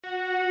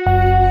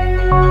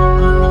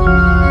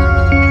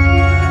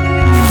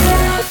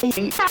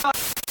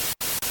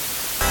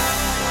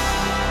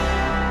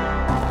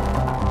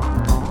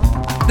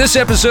This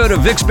episode of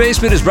Vic's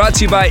Basement is brought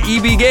to you by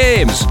EB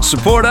Games.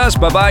 Support us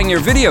by buying your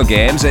video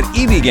games at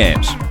EB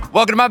Games.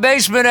 Welcome to my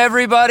basement,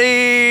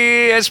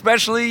 everybody,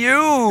 especially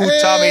you,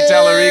 Hey! Tommy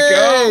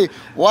Tallarico.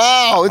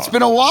 Wow, it's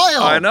been a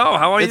while. I know.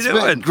 How are you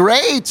doing? Been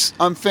great.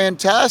 I'm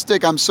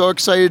fantastic. I'm so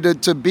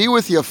excited to be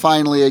with you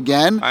finally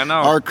again. I know.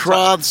 Our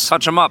crowds,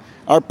 Touch them up.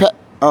 our pet.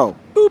 Oh,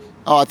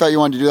 oh, I thought you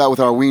wanted to do that with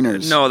our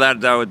wieners. No,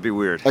 that would be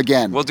weird.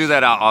 Again. We'll do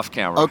that off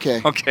camera.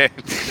 Okay. Okay.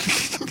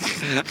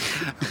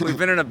 We've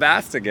been in a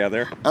bath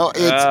together. Oh,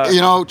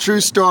 it's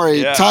true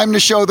story. yeah. Time to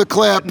show the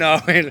clip. No,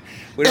 we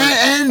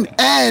don't.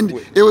 And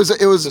it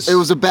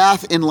was a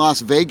bath in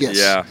Las Vegas.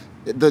 Yeah.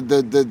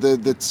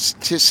 The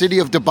city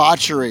of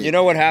debauchery. You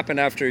know what happened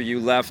after you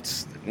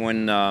left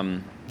when,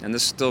 and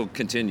this still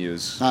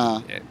continues,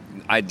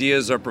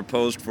 ideas are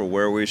proposed for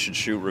where we should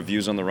shoot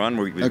reviews on the run.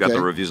 We've got Okay.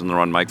 the reviews on the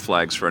run mic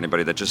flags for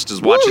anybody that just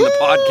is watching the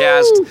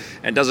podcast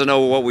and doesn't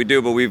know what we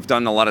do, but we've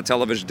done a lot of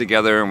television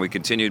together and we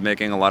continued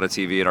making a lot of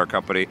TV at our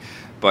company.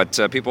 But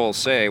people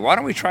say, why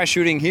don't we try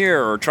shooting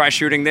here or try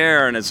shooting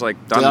there? And it's like,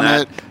 done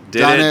that.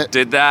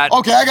 Did that.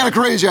 Okay, I got a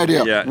crazy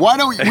idea. Yeah. Why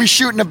don't we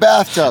shoot in a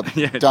bathtub?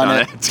 Yeah,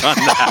 Done it. Done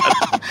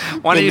that.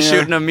 Why don't you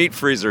shoot in a meat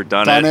freezer?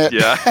 Done it.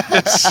 Yeah.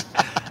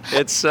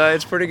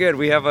 It's pretty good.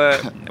 We have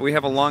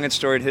a long and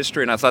storied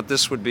history, and I thought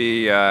this would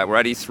be. We're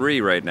at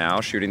E3 right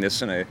now, shooting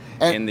this in the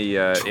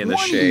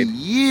shade. 20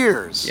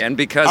 years. And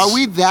because Are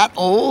we that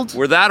old?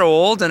 we're that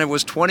old, and it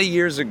was 20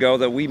 years ago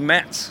that we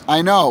met.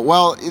 I know.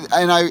 Well,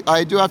 and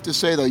I do have to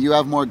say though, you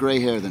have more gray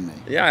hair than me.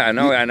 Yeah, I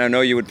know, and I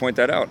know you would point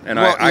that out. And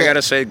Well, I yeah. got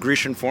to say,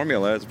 Grecian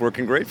formula is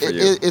working great for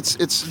you. It's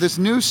this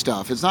new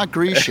stuff. It's not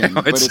Grecian,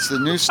 No, but it's the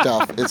new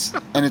stuff.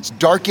 It's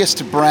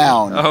darkest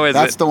brown. Oh, is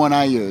That's it? the one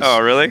I use. Oh,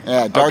 really?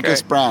 Yeah,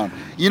 darkest Okay. brown.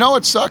 You know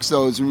what sucks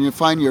though is when you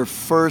find your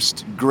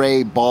first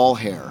gray ball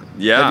hair.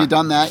 Yeah. Have you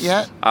done that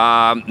yet?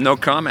 No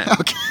comment.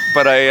 Okay.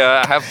 But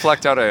I have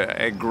plucked out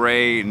a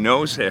gray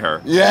nose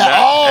hair.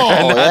 Yeah.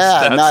 And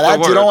that's No,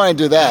 the you don't word. want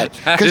to do that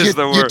That is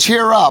the you word.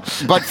 tear up,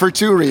 but for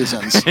two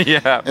reasons.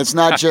 Yeah. It's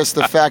not just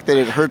the fact that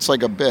it hurts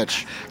like a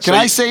bitch. Can So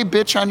I you- say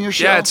bitch on your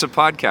show? Yeah, it's a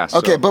podcast.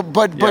 Okay, so-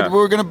 but yeah.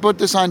 we're gonna put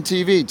this on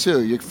TV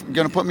too. You're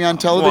gonna put me on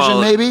television,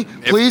 Well, maybe?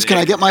 Please, can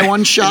I get my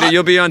one shot?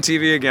 You'll be on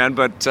TV again,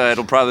 but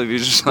it'll probably be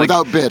just like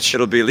Without bitch.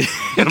 It'll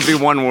be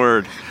one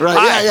word. Right?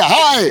 Hi. Yeah.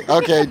 Hi.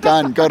 Okay,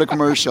 done. Go to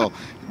commercial.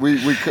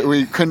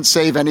 We couldn't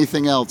save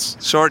anything else.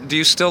 So, do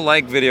you still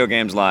like video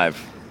games live?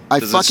 I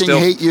Does it fucking still-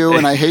 hate you,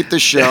 and I hate the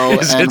show.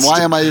 Is And it why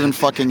st- am I even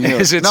fucking here?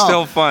 Is it No,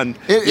 still fun?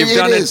 It You've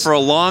done it is. for a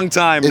long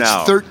time It's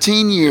now.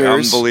 13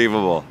 years.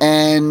 Unbelievable.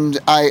 And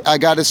I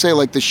got to say,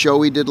 like the show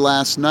we did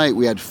last night,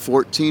 we had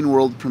 14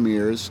 world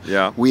premieres.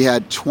 Yeah. We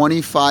had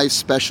 25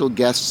 special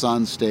guests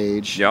on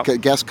stage, Yep.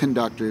 guest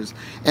conductors.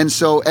 And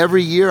so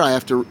every year I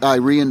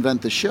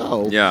reinvent the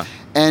show. Yeah.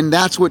 And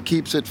that's what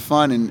keeps it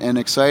fun and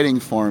exciting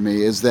for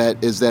me is that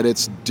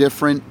it's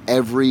different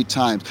every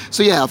time.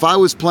 So yeah, if I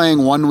was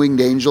playing One Winged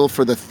Angel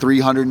for the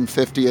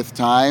 350th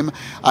time,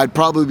 I'd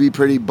probably be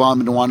pretty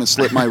bummed and want to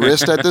slit my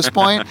wrist at this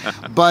point.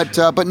 But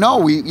no,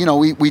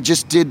 we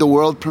just did the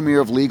world premiere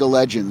of League of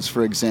Legends,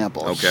 for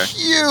example. Okay.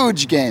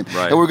 Huge game.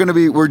 Right.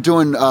 And we're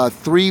doing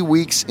 3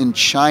 weeks in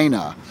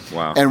China.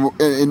 Wow. And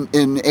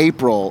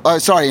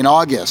in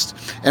August,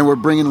 and we're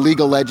bringing League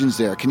of Legends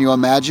there. Can you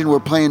imagine? We're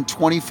playing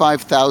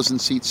 25,000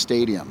 seat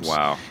stadiums.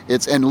 Wow.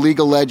 And League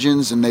of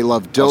Legends, and they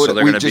love Dota. So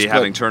they're We going to be just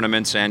having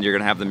tournaments, and you're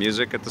going to have the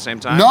music at the same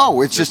time.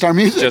 No, it's just our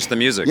music. Just the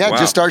music. Yeah, Wow.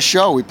 just our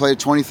show. We played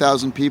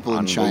 20,000 people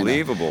in China.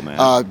 Unbelievable, man.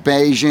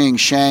 Beijing,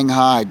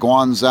 Shanghai,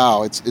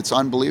 Guangzhou. It's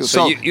unbelievable.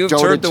 So you've Dota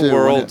toured the 2,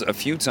 world a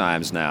few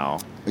times now.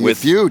 a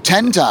few,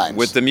 10 times.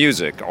 With the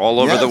music all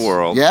over the Yes.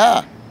 world.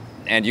 Yeah.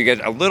 And you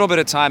get a little bit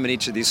of time in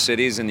each of these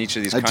cities and each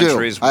of these I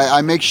countries. do.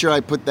 I make sure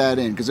I put that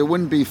in because it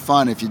wouldn't be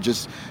fun if you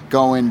just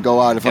go in, go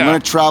out. If I'm Yeah.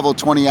 going to travel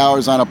 20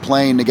 hours on a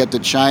plane to get to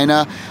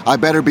China, I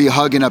better be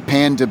hugging a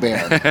panda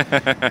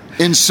bear.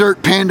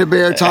 Insert panda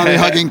bear, Tommy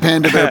hugging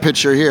panda bear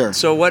picture here.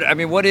 So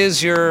what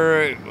is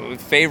your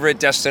favorite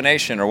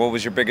destination, or what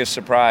was your biggest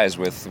surprise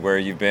with where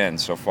you've been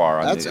so far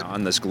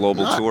on this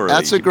global tour?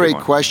 That's that a you great keep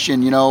on?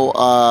 question.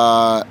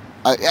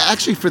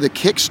 Actually, for the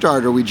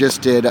Kickstarter we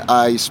just did,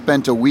 I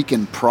spent a week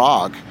in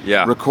Prague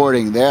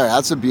recording there.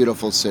 That's a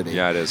beautiful city.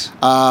 Yeah, it is.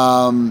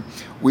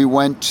 We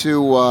went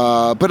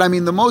to, but I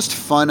mean, the most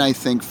fun I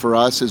think for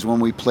us is when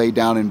we play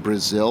down in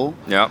Brazil.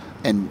 Yeah.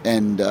 And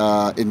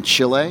in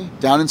Chile,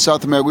 down in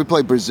South America, we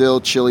play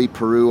Brazil, Chile,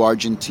 Peru,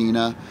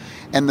 Argentina,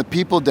 and the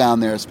people down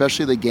there,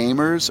 especially the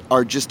gamers,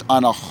 are just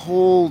on a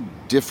whole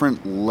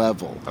different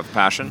level Of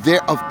passion?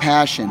 They're of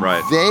passion.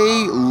 Right.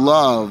 They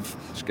love.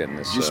 Just getting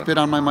this. Did you spit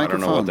on my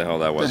microphone? I don't know what the hell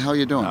that was. What the hell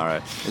you doing? All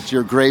right. It's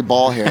your gray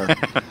ball hair.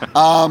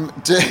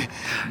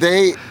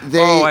 They.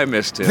 Oh, I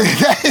missed him.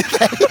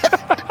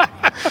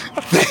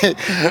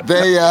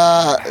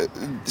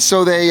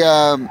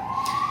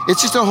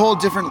 it's just a whole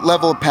different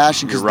level of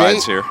passion. Your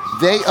ride's here.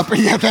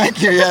 Yeah,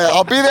 thank you. Yeah,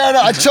 I'll be there.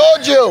 I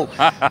told you.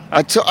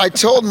 I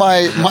told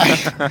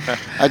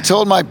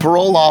my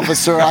parole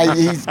officer.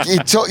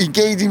 He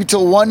gave me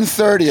till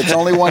 1:30. It's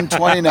only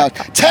 1:20 now.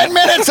 10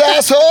 minutes,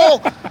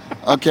 asshole.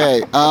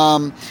 Okay.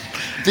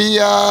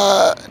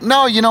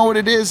 No, you know what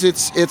it is?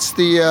 It's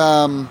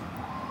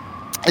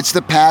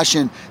the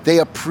passion. They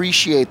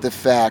appreciate the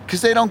fact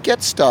because they don't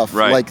get stuff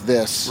like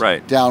this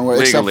downward,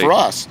 except for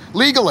us.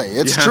 Legally,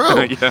 it's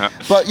true. Yeah.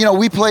 But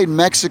we played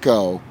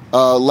Mexico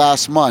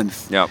last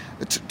month. Yep.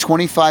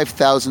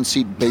 25,000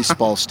 seat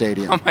baseball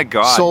stadium. Oh my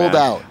God! Sold man.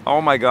 out.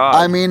 Oh my God!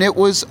 I mean, it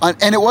was,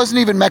 and it wasn't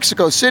even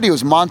Mexico City. It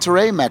was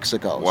Monterrey,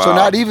 Mexico. Wow. So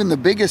not even the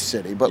biggest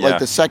city, but like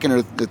the second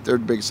or the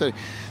third biggest city.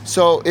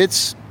 So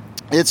it's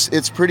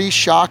pretty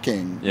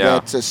shocking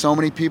that so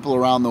many people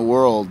around the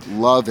world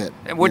love it.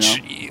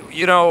 Which,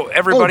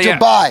 everybody... Oh,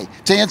 Dubai.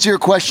 To answer your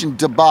question,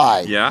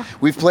 Dubai. Yeah?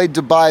 We've played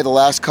Dubai the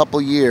last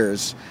couple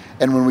years,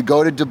 and when we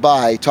go to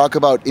Dubai, talk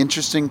about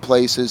interesting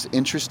places,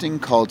 interesting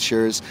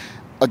cultures.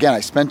 Again, I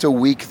spent a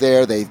week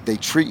there. They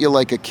treat you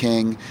like a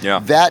king. Yeah.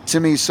 That, to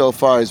me, so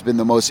far has been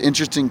the most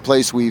interesting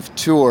place we've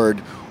toured,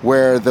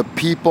 where the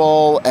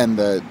people and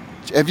the...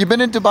 Have you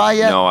been in Dubai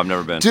yet? No, I've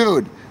never been.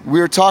 Dude... We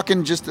were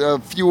talking just a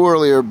few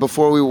earlier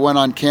before we went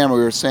on camera.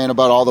 We were saying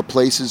about all the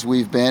places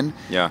we've been.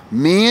 Yeah.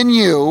 Me and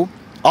you,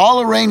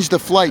 I'll arrange the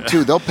flight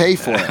too. They'll pay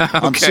for it. Okay.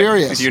 I'm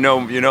serious. You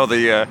know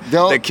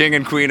the king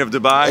and queen of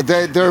Dubai.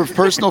 They're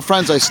personal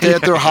friends. I stay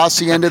at their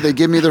hacienda. They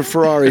give me their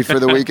Ferrari for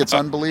the week. It's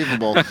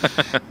unbelievable.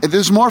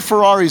 There's more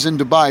Ferraris in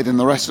Dubai than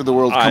the rest of the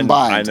world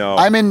combined. I know.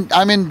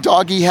 I'm in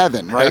doggy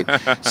heaven, right?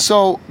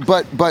 So,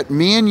 but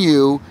me and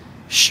you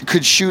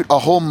could shoot a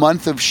whole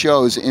month of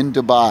shows in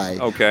Dubai.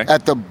 Okay.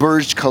 At the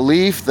Burj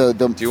Khalifa,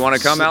 the Do you want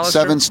to come,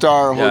 Alistair?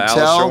 7-star hotel.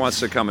 Alistair wants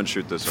to come and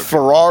shoot this. Okay.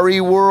 Ferrari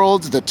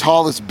World, the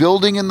tallest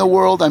building in the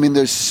world. I mean,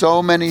 there's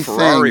so many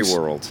Ferrari things.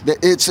 World.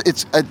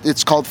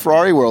 It's called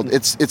Ferrari World.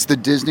 It's the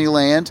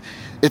Disneyland.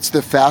 It's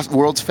the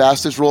world's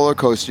fastest roller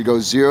coaster. You go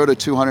 0 to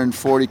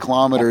 240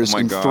 kilometers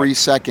in 3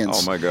 seconds.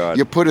 Oh my God!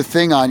 You put a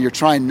thing on. You're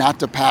trying not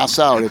to pass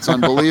out. It's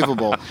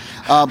unbelievable.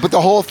 But the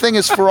whole thing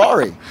is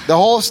Ferrari.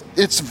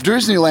 It's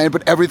Disneyland,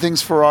 but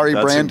everything's Ferrari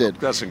branded.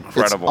 That's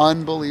incredible. It's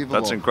unbelievable.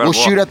 That's incredible.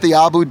 We'll shoot at the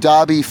Abu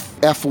Dhabi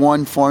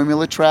F1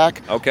 Formula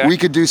track. Okay. We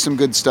could do some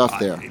good stuff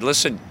there.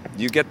 Listen.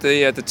 You get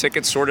the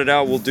tickets sorted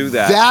out, we'll do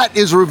that. That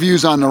is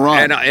Reviews on the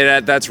Run.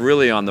 And that's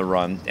really on the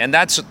run. And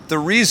that's the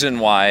reason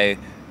why,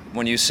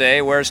 when you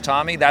say, where's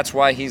Tommy? That's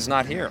why he's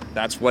not here.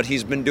 That's what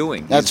he's been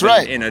doing. That's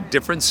right. In a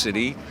different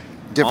city,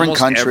 different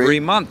country. every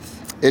month.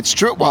 It's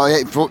true. Well,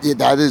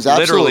 that is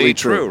absolutely literally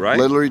true, right?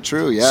 Literally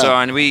true, yeah. So,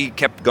 and we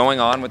kept going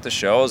on with the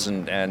shows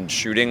and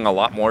shooting a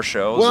lot more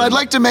shows. Well, I'd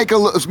like to make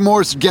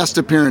more guest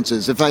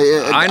appearances.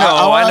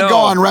 I want to go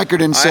on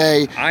record and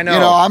say, I know.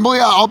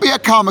 I'll be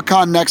at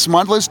Comic-Con next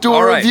month. Let's do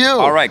a review.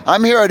 All right.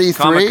 I'm here at E3.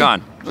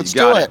 Comic-Con. Let's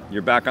do it.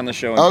 You're back on the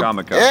show in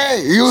Comic-Con.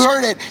 Hey, you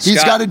heard it.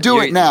 He's got to do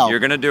it now. You're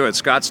going to do it.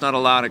 Scott's not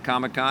allowed at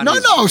Comic-Con.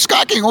 No,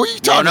 Scott can. What are you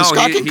talking about?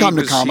 Scott can come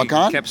to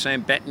Comic-Con. He kept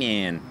saying,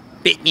 Batman.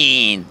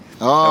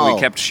 Oh. And we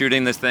kept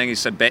shooting this thing. He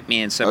said,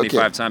 Batman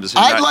 75 times.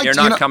 You're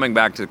not coming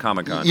back to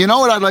Comic-Con. You know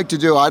what I'd like to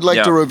do? I'd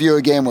like to review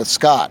a game with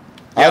Scott.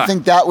 Yeah. I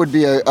think that would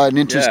be an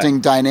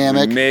interesting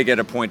dynamic. We may get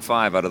a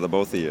 0.5 out of the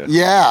both of you.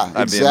 Yeah,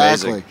 That'd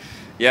exactly. be amazing.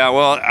 Yeah,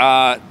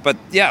 well, but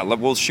yeah,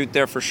 we'll shoot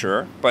there for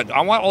sure. But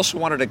I also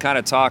wanted to kind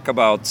of talk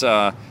about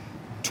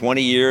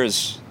 20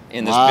 years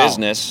in this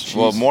business. Jeez.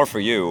 Well, more for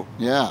you.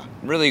 Yeah.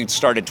 Really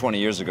started 20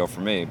 years ago for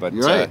me. But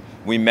right.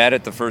 We met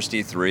at the first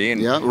E3.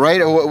 And yeah,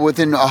 right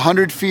within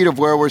 100 feet of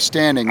where we're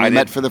standing, we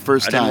met for the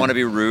first time. I didn't want to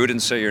be rude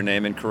and say your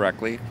name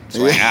incorrectly.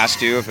 So I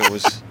asked you if it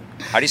was...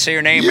 How do you say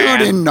your name, you man?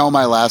 You didn't know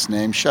my last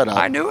name. Shut up.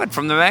 I knew it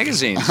from the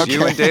magazines. Okay.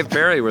 You and Dave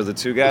Perry were the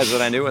two guys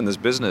that I knew in this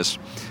business.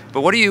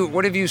 But what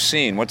have you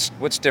seen?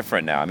 What's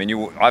different now? I mean,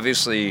 you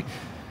obviously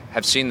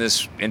have seen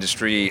this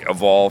industry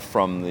evolve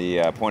from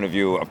the point of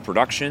view of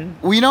production.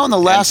 Well, in the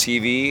last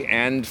TV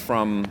and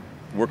from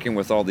working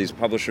with all these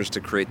publishers to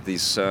create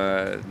these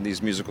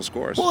musical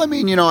scores. Well, I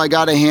mean, I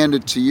got to hand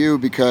it to you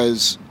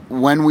because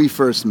when we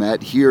first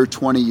met here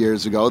 20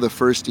 years ago, the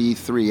first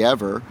E3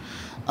 ever.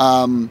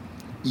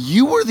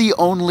 You were the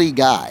only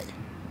guy.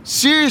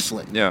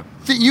 Seriously. Yeah.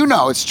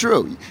 It's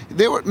true.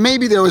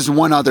 Maybe there was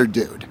one other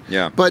dude.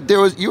 Yeah. But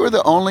you were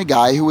the only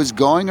guy who was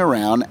going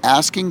around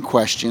asking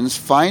questions,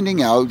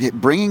 finding out,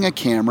 bringing a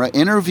camera,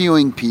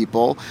 interviewing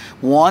people,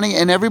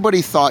 and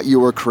everybody thought you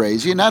were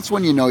crazy. And that's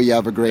when you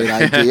have a great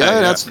idea.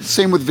 Yeah. That's the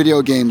same with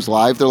Video Games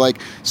Live. They're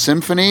like,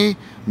 symphony,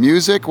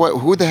 music,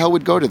 who the hell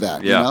would go to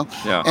that? Yeah.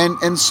 Yeah.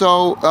 And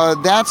so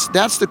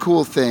that's the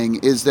cool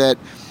thing is that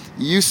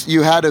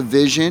you had a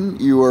vision.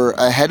 You were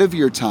ahead of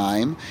your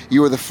time.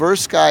 You were the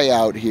first guy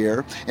out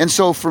here. And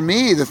so for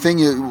me,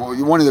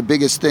 one of the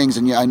biggest things,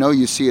 and I know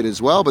you see it as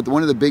well, but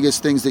one of the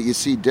biggest things that you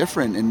see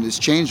different and has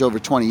changed over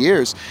 20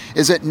 years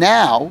is that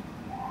now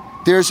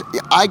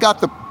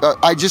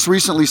I just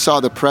recently saw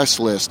the press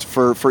list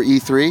for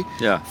E3.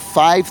 Yeah.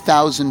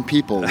 5,000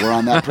 people were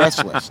on that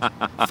press list.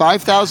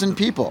 5,000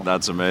 people.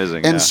 That's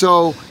amazing. And yeah.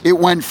 so it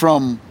went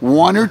from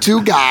one or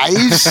two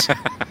guys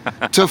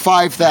to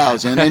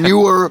 5,000, and you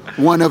were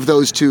one of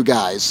those two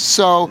guys.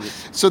 So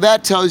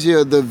that tells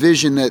you the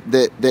vision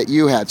that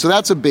you had. So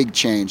that's a big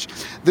change.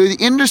 The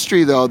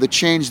industry, though, the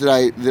change that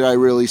I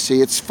really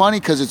see, it's funny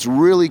because it's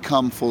really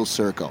come full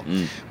circle.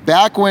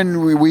 Back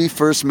when we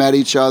first met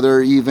each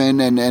other,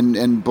 even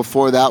and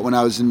before that, when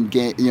I was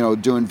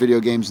doing video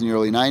games in the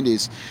early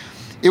 '90s.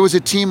 It was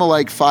a team of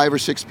like 5 or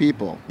 6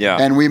 people. Yeah.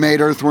 And we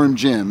made Earthworm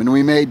Jim, and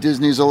we made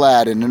Disney's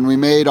Aladdin, and we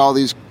made all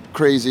these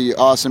crazy,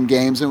 awesome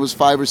games. And it was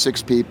 5 or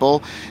 6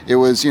 people. It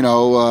was, and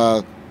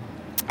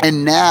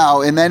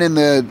then in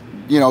the,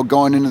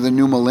 going into the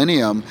new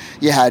millennium,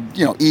 you had,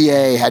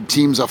 EA had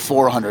teams of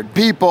 400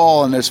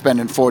 people, and they're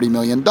spending $40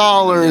 million.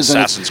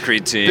 Assassin's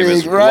Creed team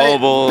is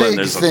global, and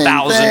there's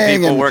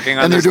 1,000 people working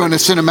on this. And they're doing the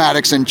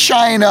cinematics in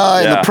China,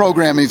 and the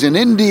programming's in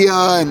India,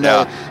 and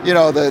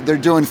they're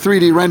doing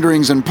 3D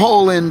renderings in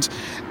Poland,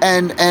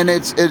 and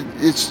it's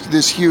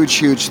this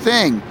huge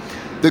thing.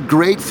 The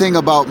great thing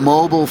about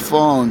mobile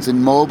phones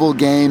and mobile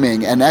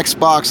gaming and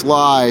Xbox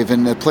Live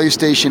and the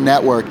PlayStation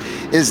Network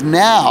is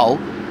now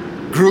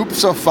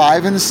groups of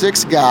 5 and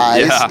 6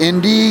 guys,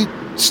 indie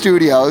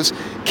studios,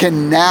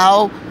 can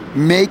now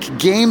make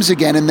games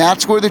again, and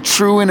that's where the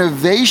true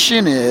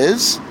innovation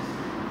is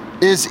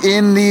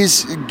in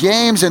these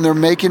games, and they're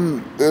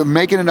making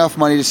enough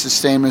money to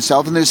sustain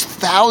themselves. And there's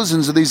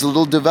thousands of these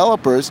little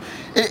developers.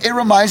 It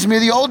reminds me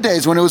of the old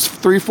days when it was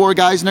 3-4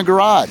 guys in a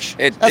garage.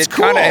 That's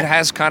cool. It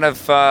has kind of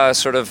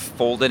sort of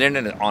folded in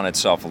on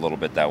itself a little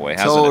bit that way,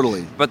 hasn't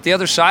Totally. it? But the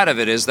other side of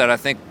it is that I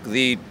think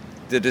the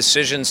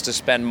decisions to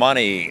spend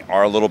money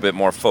are a little bit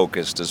more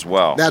focused as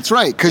well. That's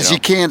right, because you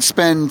can't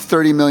spend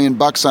 $30 million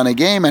on a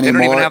game anymore.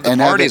 They don't even have the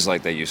parties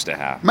like they used to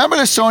have. Remember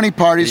the Sony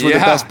parties were the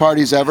best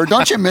parties ever?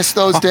 Don't you miss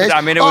those days?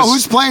 I mean,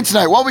 who's playing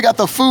tonight? Well, we got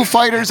the Foo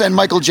Fighters and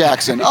Michael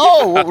Jackson.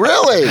 Oh,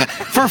 really?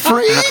 For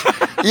free?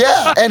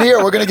 Yeah, and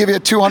here, we're going to give you a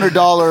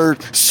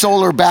 $200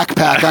 solar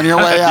backpack on your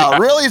way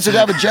out. Really? Does it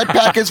have a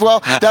jetpack as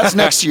well? That's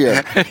next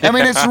year. I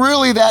mean, it's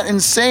really that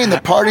insane,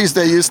 the parties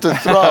they used to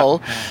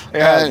throw.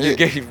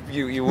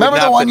 You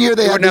remember the one year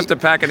they wouldn't have to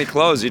pack any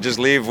clothes. You just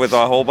leave with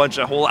a whole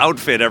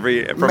outfit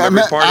from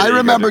every party. I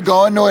remember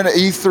going to an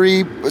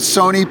E3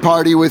 Sony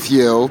party with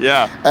you.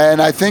 Yeah. And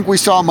I think we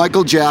saw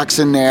Michael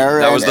Jackson there.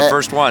 That was the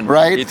first one.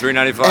 Right? E3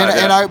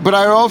 95. But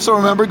I also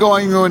remember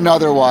going to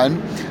another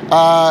one.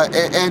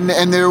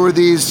 And there were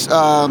these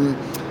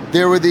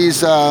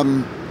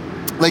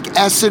like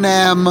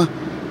S&M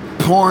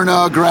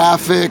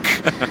pornographic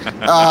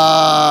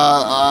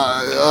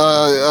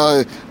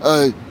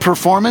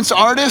performance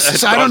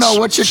artists. I don't know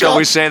what you call. Shall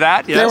we say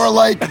that? Yes. They were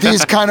like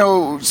these kind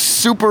of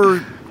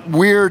super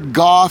weird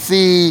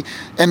gothy,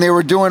 and they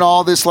were doing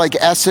all this like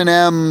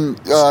S&M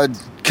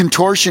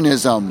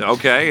contortionism.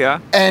 Okay, yeah.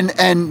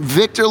 And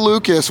Victor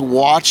Lucas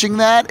watching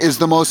that is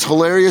the most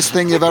hilarious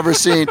thing you've ever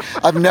seen.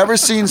 I've never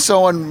seen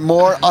someone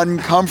more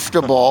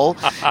uncomfortable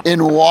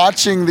in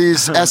watching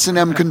these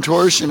S&M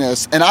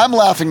contortionists. And I'm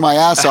laughing my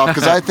ass off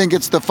because I think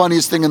it's the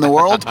funniest thing in the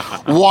world,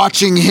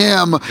 watching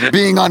him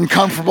being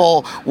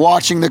uncomfortable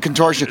watching the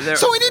contortion.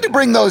 So we need to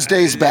bring those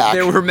days back.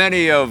 There were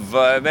many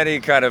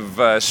kind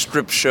of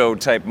strip show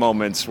type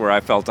moments where I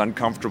felt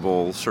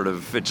uncomfortable. Sort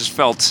of, it just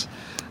felt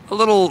a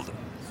little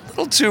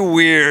too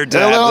weird to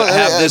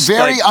have this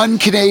very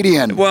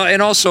un-Canadian. Well,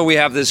 and also we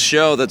have this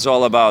show that's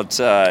all about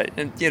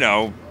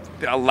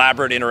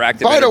elaborate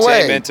interactive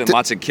entertainment and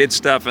lots of kid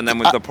stuff, and then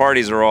the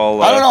parties are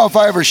all. I don't know if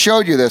I ever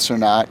showed you this or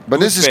not, but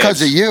this is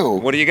because of you.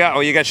 What do you got?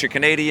 Oh, you got your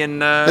Canadian.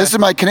 This is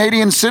my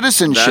Canadian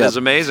citizenship. That is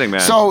amazing,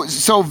 man.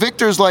 So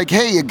Victor's like,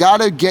 hey, you got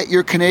to get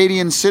your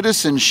Canadian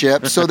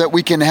citizenship so that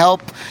we can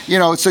help,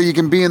 so you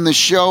can be in the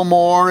show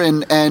more,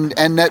 and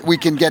that we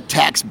can get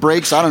tax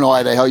breaks. I don't know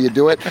why the hell you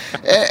do it,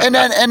 and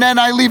then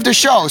I leave the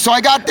show. So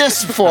I got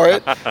this for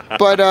it,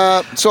 but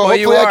so hopefully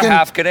you are I can.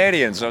 Half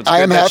Canadian, so it's good I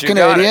am that half you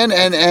Canadian,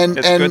 got it. and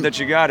it's good that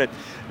you got it.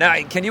 Now,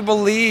 can you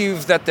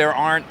believe that there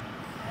aren't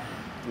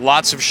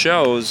lots of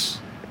shows?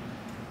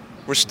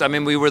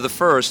 We were the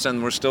first,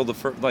 and we're still the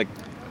first,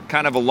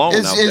 kind of alone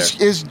out there.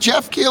 Is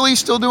Jeff Keighley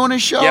still doing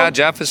his show? Yeah,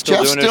 Jeff is still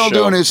doing his show. Jeff's still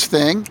doing his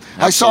thing.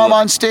 Absolutely. I saw him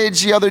on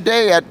stage the other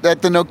day at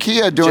the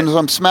Nokia doing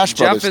some Smash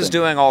Brothers Jeff is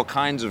doing all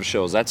kinds of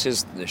shows. That's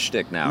his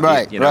shtick now.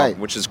 Right.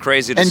 Which is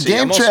crazy to see.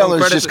 And Game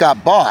Trailers just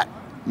got bought.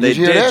 They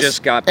did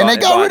just got bought. And they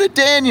got rid of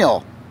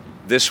Daniel.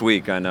 This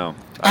week, I know.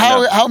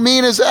 How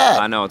mean is that?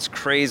 I know, it's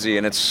crazy,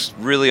 and it's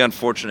really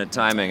unfortunate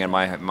timing, and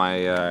my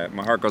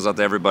heart goes out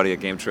to everybody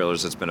at Game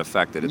Trailers that's been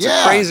affected. It's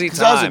a crazy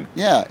time.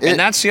 And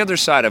that's the other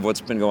side of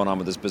what's been going on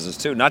with this business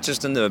too. Not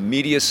just in the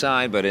media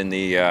side, but in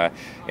the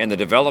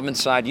development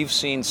side. You've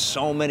seen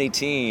so many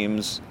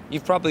teams.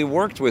 You've probably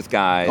worked with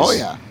guys. Oh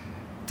yeah.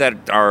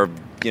 That are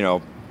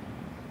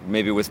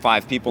maybe with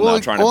 5 people now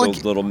trying to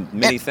build little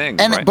mini things.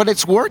 Right? But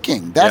it's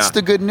working. That's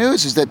the good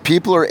news, is that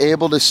people are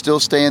able to still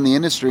stay in the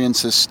industry and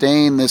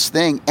sustain this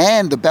thing.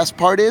 And the best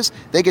part is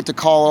they get to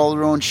call all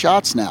their own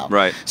shots now.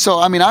 Right. So,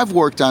 I mean, I've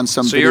worked on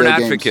some video games. So you're an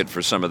games. advocate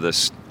for some of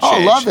this change. Oh,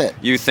 love it.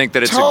 You think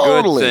that it's a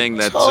good thing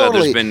that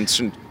there's been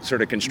some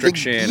sort of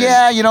constriction?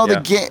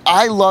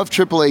 I love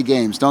AAA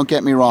games, don't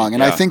get me wrong.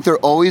 And I think they're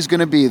always going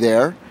to be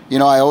there. You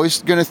know, I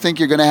always going to think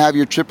you're going to have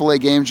your AAA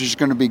games, which is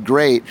going to be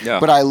great. Yeah.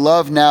 But I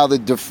love now the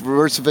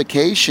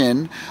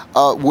diversification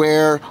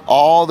where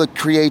all the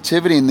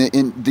creativity and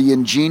the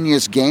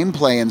ingenious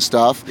gameplay and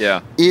stuff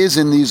is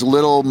in these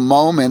little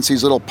moments,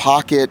 these little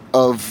pocket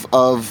of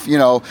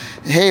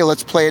hey,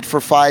 let's play it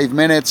for 5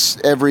 minutes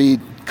every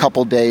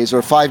couple days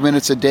or 5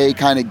 minutes a day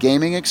kind of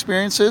gaming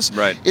experiences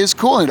is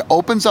cool, and it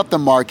opens up the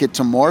market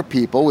to more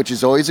people, which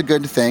is always a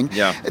good thing.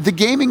 The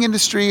gaming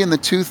industry in the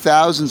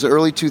 2000s,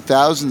 early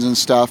 2000s and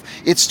stuff,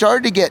 it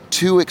started to get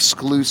too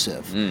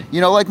exclusive. You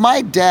know, like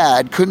my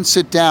dad couldn't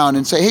sit down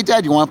and say, hey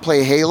Dad, you want to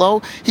play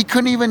Halo? He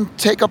couldn't even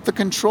take up the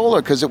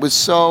controller because it was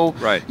so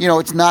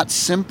it's not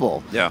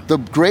simple. The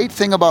great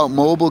thing about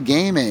mobile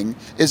gaming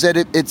is that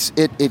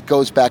it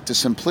goes back to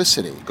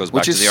simplicity. It goes back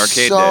which to is the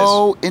arcade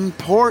so days.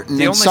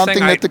 Important and something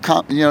that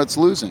it's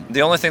losing.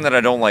 The only thing that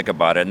I don't like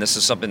about it, and this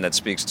is something that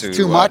speaks to...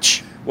 Too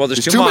much? Well,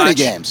 there's too much, many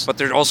games. But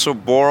there's also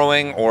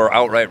borrowing or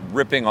outright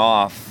ripping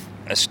off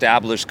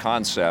established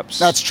concepts.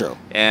 That's true.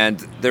 And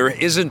there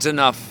isn't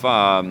enough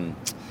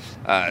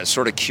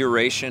sort of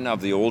curation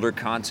of the older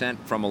content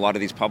from a lot of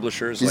these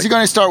publishers. Is he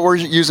going to start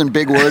using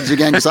big words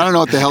again? Because I don't know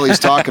what the hell he's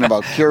talking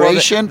about.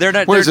 Curation?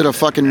 What is it, a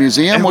fucking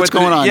museum? What's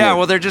going on here?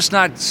 Well, they're just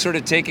not sort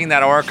of taking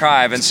that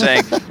archive and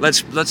saying,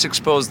 let's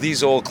expose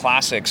these old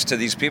classics to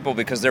these people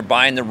because they're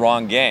buying the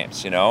wrong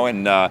games, you know?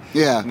 And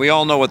we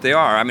all know what they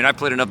are. I mean, I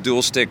played enough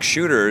dual-stick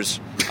shooters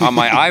on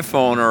my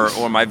iPhone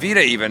or my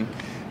Vita even,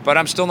 but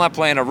I'm still not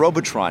playing a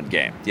Robotron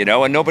game, you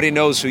know, and nobody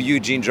knows who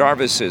Eugene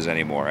Jarvis is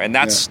anymore. And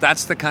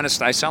that's the kind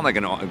of I sound like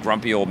a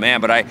grumpy old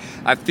man, but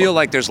I feel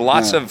like there's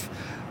lots of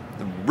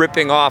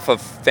ripping off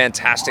of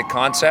fantastic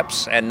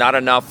concepts and not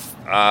enough,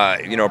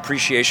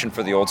 appreciation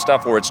for the old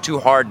stuff, or it's too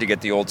hard to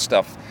get the old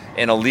stuff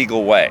in a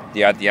legal way.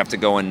 You have to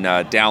go and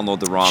download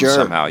the ROM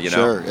somehow, you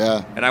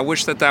know. And I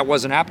wish that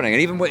wasn't happening.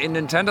 And even in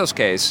Nintendo's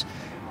case,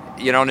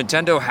 you know,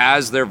 Nintendo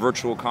has their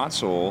virtual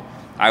console.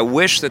 I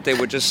wish that they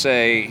would just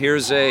say,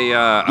 here's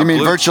a You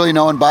mean virtually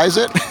no one buys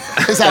it?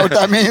 Is that what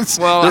that means?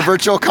 Well, the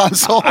virtual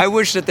console? I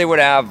wish that they would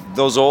have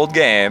those old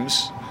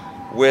games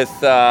with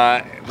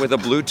a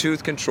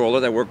Bluetooth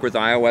controller that work with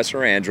iOS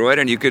or Android,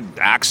 and you could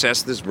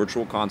access this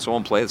virtual console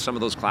and play some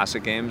of those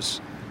classic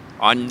games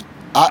on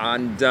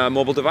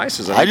mobile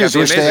devices. I just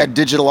wish they had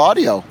digital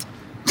audio.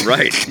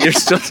 Right. You're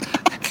still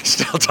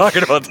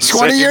talking about this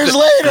 20 years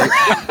later.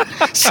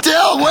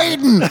 Still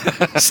waiting.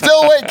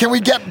 Can we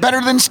get better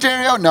than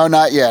stereo? No,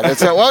 not yet.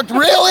 It's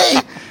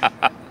really?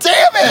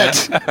 Damn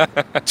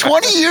it!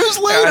 20 years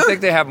later? I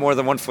think they have more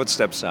than one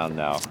footstep sound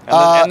now.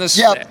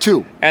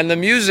 Two. And the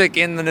music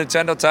in the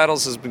Nintendo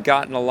titles has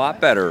gotten a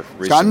lot better recently.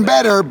 It's gotten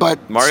better,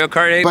 but... Mario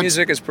Kart 8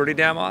 music is pretty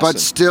damn awesome. But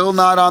still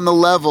not on the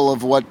level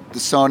of what the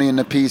Sony and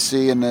the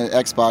PC and the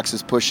Xbox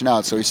is pushing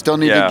out. So we still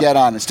need to get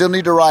on it. Still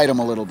need to ride them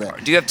a little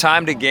bit. Do you have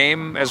time to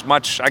game as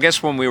much? I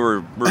guess when we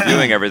were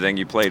reviewing everything,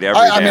 you played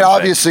everything. I mean,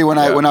 obviously, when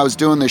I was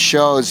doing the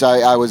shows,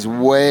 I was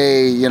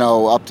way,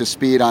 up to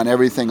speed on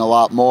everything a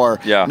lot more.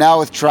 Yeah. Now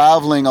with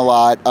traveling a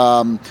lot,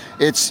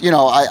 it's, I'm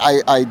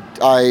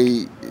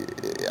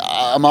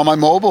on my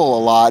mobile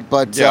a lot,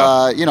 but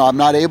I'm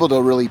not able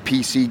to really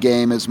PC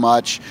game as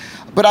much.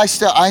 But I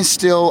still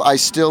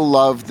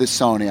love the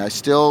Sony. I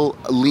still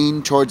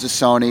lean towards the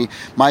Sony.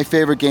 My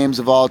favorite games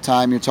of all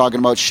time, you're talking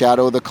about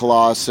Shadow of the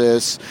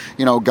Colossus,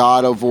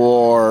 God of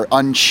War,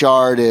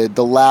 Uncharted,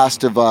 The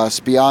Last of Us,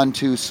 Beyond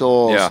Two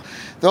Souls. Yeah.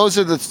 Those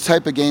are the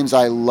type of games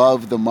I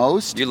love the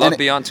most. You love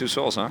Beyond Two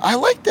Souls, huh? I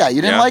like that.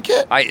 You didn't like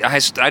it? I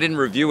didn't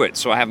review it,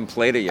 so I haven't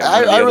played it yet.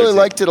 I really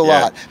liked it a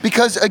lot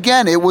because,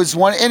 again, it was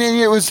one, and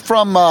it was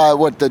from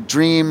the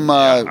Dream,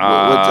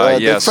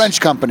 the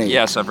French company.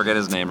 Yes, I forget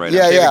his name right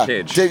now.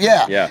 David Cage.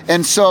 Yeah.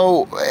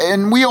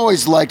 And we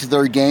always liked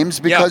their games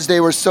because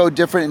they were so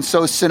different and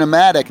so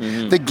cinematic.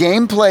 Mm-hmm. The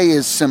gameplay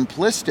is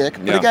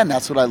simplistic, but again,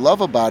 that's what I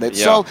love about it.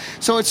 Yeah.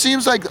 So it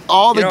seems like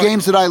all the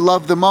games that I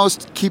love the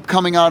most keep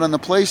coming out on the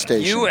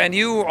PlayStation.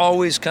 You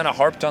always kind of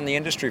harped on the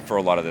industry for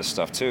a lot of this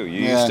stuff too.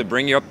 You used to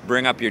bring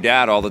up your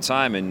dad all the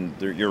time in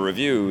your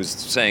reviews,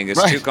 saying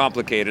it's too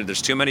complicated.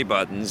 There's too many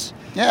buttons.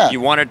 Yeah.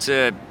 You wanted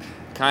to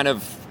kind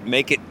of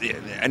make it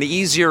an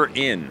easier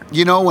in.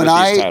 We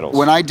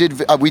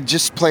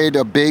just played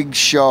a big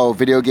show,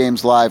 Video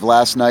Games Live,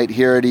 last night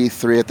here at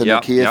E3 at the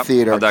Nokia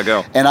Theater. How'd that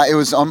go? And it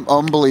was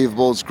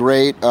unbelievable. It's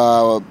great.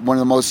 One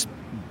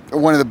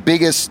of the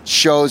biggest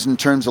shows in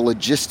terms of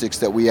logistics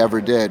that we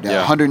ever did.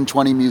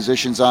 120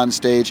 musicians on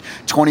stage,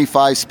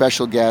 25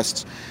 special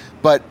guests.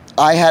 But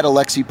I had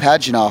Alexei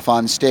Pajitnov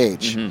on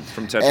stage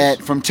from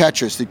Tetris. from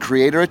Tetris, the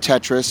creator of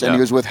Tetris, and he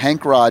was with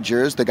Hank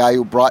Rogers, the guy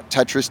who brought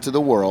Tetris to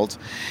the world,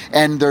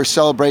 and they're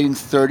celebrating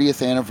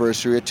 30th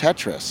anniversary of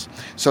Tetris.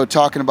 So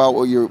talking about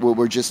what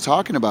we're just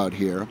talking about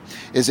here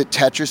is that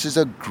Tetris is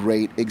a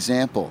great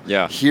example.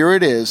 Yeah. Here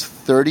it is,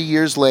 30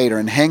 years later,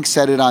 and Hank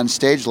said it on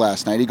stage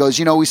last night. He goes,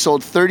 we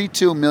sold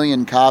 32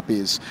 million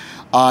copies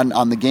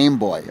on the Game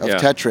Boy of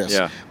Tetris.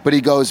 Yeah. But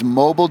he goes,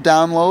 mobile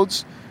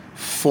downloads,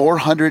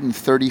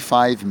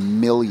 435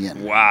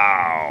 million.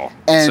 Wow.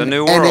 And, it's a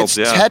new world. And it's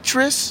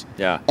Tetris,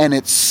 and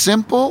it's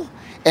simple,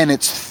 and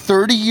it's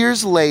 30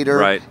 years later,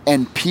 right.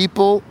 and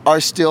people are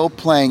still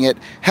playing it.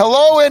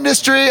 Hello,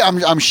 industry!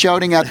 I'm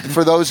shouting at,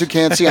 for those who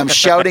can't see, I'm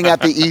shouting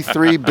at the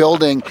E3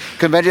 building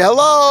convention.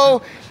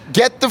 Hello!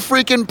 Get the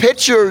freaking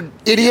picture,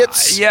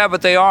 idiots! Yeah,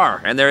 but they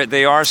are, and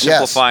they are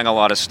simplifying a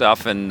lot of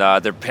stuff, and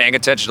they're paying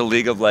attention to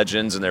League of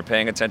Legends, and they're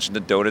paying attention to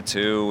Dota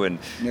 2, and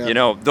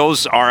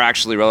those are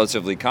actually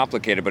relatively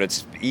complicated, but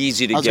it's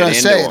easy to get into. I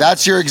was going to say,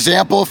 that's your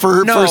example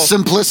for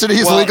simplicity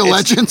is League of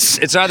Legends?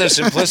 It's either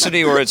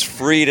simplicity or it's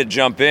free to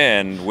jump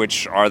in,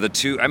 which are the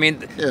two. I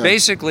mean,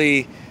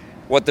 basically,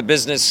 what the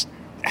business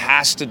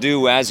has to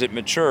do as it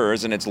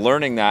matures, and it's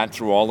learning that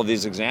through all of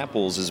these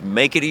examples, is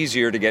make it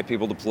easier to get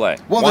people to play.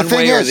 Well, one the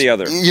thing way is, or the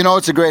other.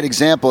 It's a great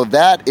example of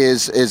that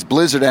is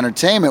Blizzard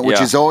Entertainment, which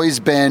has always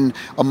been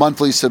a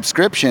monthly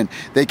subscription.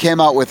 They came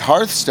out with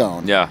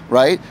Hearthstone,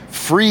 right?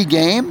 Free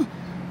game,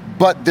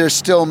 but they're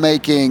still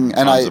making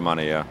tons of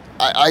money,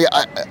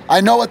 I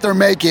know what they're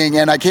making,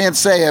 and I can't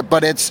say it,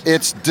 but it's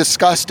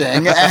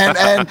disgusting.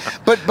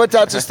 but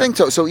that's the thing.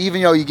 So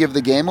even though you give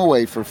the game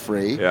away for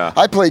free,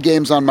 I play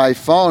games on my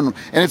phone,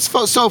 and it's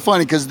so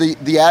funny because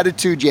the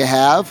attitude you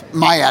have,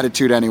 my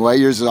attitude anyway,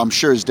 yours I'm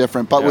sure is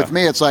different, but with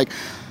me it's like,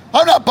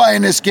 I'm not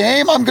buying this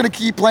game. I'm going to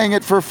keep playing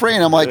it for free.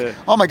 And I'm like,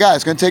 oh my God,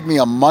 it's going to take me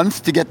a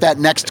month to get that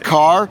next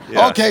car.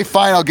 Okay,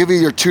 fine. I'll give you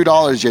your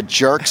 $2, you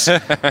jerks.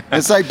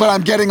 It's like, but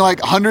I'm getting like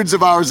hundreds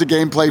of hours of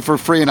gameplay for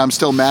free, and I'm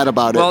still mad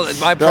about it. Well,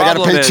 my problem I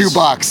got to pay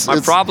 $2. My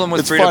problem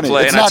with free to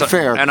play, it's not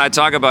fair. And I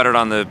talk about it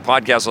on the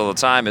podcast all the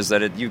time, is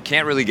that you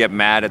can't really get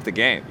mad at the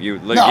game. You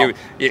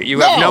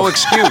have no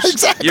excuse.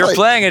 Exactly. You're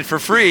playing it for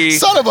free.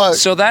 Son of a...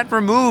 So that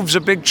removes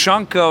a big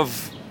chunk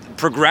of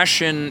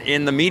progression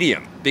in the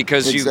medium.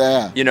 Because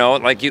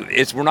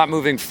we're not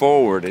moving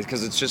forward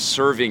because it's just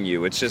serving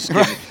you. It's just,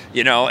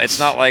 it's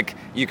not like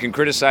you can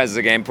criticize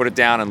the game, put it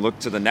down, and look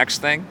to the next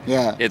thing.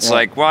 It's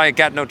like, well, I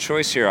got no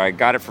choice here. I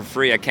got it for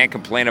free. I can't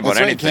complain about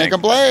anything. Can't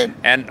complain.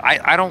 And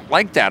I don't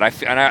like that.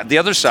 The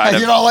other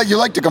side. You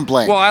like to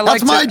complain. Well,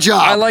 that's my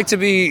job. I like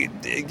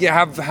to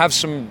have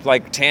some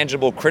like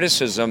tangible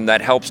criticism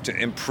that helps to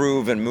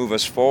improve and move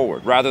us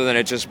forward, rather than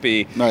it just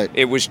be. Right.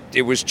 It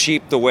was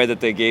cheap the way that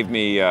they gave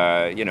me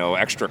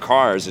extra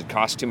cars. It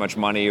cost too much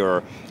money,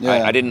 or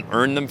I didn't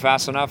earn them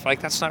fast enough. Like,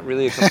 that's not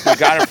really you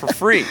got it for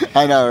free.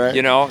 I know,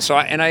 right? So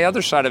the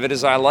other side of it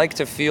is I like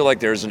to feel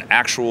like there's an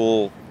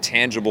actual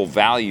tangible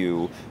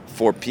value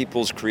for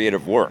people's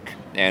creative work,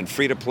 and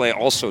free to play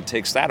also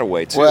takes that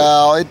away too.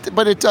 Well,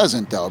 but it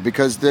doesn't though,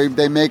 because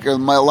they make a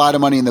lot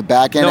of money in the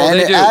back end, and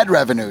ad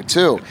revenue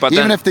too. But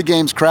even if the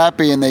game's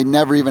crappy and they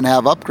never even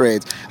have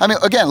upgrades. I mean,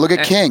 again, look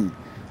at King.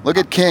 Look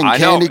at King,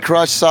 Candy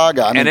Crush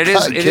Saga. I mean, it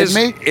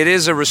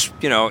is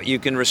you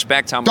can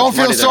respect how much don't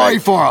feel sorry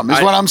for him,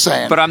 is what I'm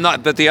saying. But I'm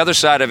not. But the other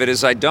side of it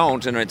is I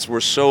don't, and we're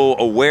so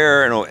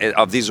aware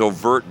of these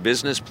overt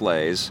business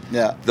plays.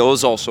 Yeah.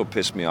 Those also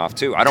piss me off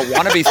too. I don't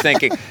want to be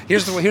thinking.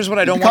 Here's what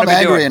I don't want to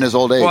be doing. Become angry in his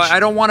old age. Well, I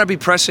don't want to be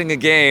pressing a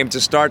game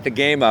to start the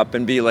game up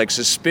and be like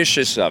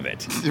suspicious of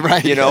it.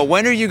 Right.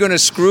 When are you going to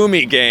screw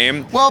me,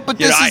 game? Well, but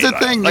this is the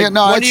thing. When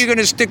are you going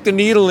to stick the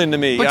needle into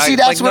me? But see,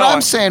 that's what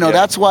I'm saying.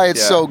 That's why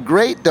it's so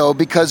great. Though,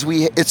 because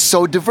it's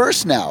so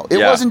diverse now. It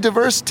wasn't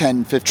diverse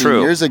 10, 15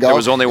 years ago. There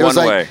was only one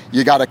way.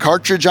 You got a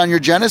cartridge on your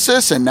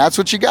Genesis, and that's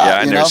what you got.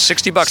 Yeah, and there's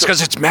 $60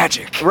 because it's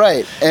magic.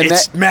 Right. And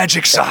it's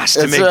magic sauce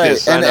to make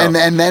this.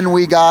 And then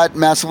we got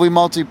massively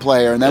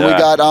multiplayer, and then we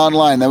got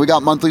online, then we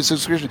got monthly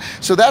subscription.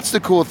 So that's the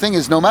cool thing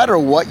is no matter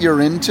what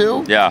you're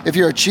into, if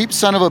you're a cheap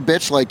son of a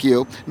bitch like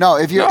you,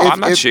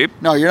 I'm not cheap.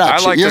 No, you're not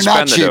cheap. Like you're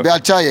not cheap.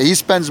 I'll tell you, he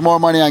spends more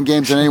money on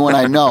games than anyone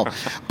I know.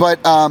 But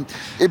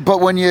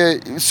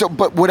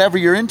whatever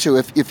you're into,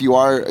 if you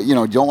are,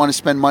 don't want to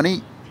spend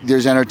money,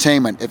 there's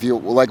entertainment. If you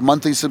like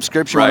monthly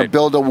subscription, want to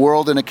build a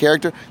world and a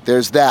character,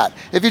 there's that.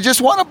 If you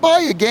just want to buy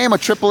a game, a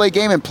AAA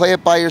game, and play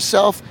it by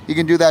yourself, you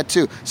can do that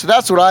too. So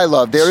that's what I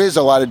love. There is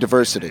a lot of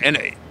diversity. And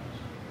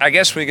I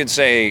guess we could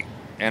say,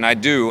 and I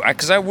do,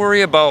 because I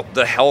worry about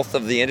the health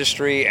of the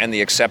industry and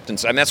the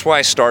acceptance. I mean, that's why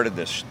I started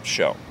this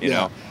show. You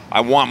know,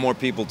 I want more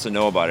people to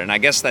know about it, and I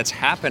guess that's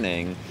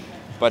happening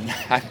but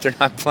they're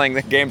not playing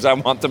the games I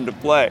want them to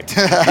play.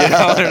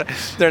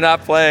 They're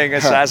not playing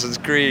Assassin's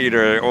Creed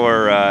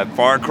or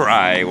Far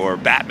Cry or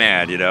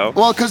Batman.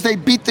 Well, because they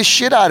beat the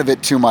shit out of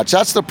it too much.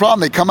 That's the problem.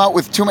 They come out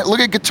with too many.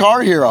 Look at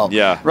Guitar Hero.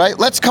 Yeah. Right?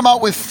 Let's come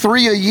out with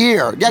 3 a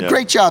year. Yeah,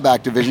 great job,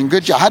 Activision.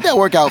 Good job. How'd that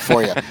work out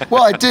for you?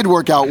 Well, it did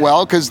work out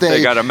well because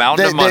they got a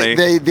mountain of money.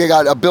 They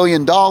got $1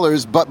 billion,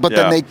 but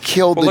then they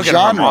killed the look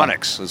genre. Look at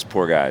Harmonix, those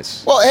poor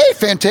guys. Well, hey,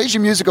 Fantasia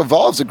Music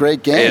Evolved's a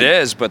great game. It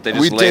is, but they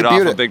just laid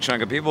off a big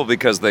chunk of people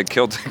because they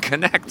killed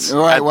Kinect.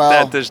 Right.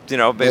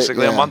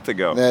 Basically a month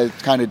ago. They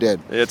kind of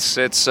did. It's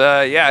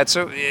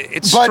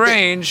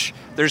strange.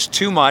 There's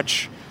too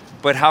much.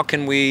 But how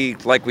can we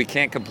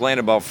can't complain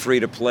about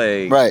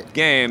free-to-play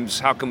games.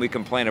 How can we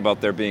complain about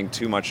there being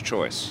too much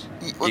choice?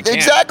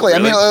 Exactly.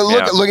 Really? I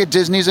mean, look at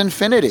Disney's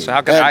Infinity. So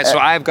how can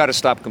I've got to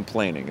stop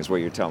complaining, is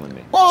what you're telling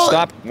me. Well,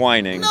 stop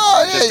whining.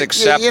 Just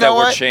accept that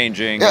we're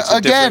changing. It's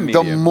again,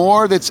 the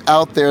more that's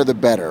out there, the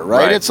better,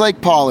 right? It's like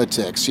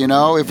politics,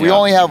 If we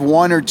only have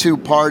 1 or 2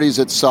 parties,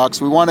 it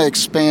sucks. We want to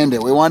expand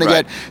it. We want to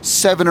get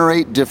 7 or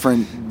 8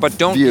 different But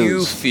don't views.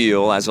 you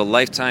feel, as a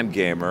lifetime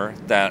gamer,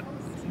 that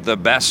the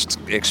best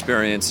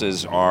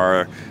experiences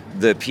are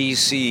the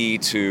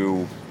PC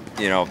to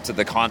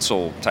the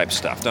console type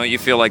stuff? Don't you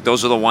feel like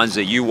those are the ones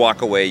that you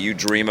walk away, you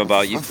dream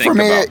about, you think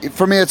about?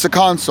 For me, it's the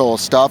console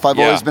stuff. I've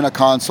always been a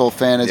console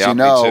fan, as you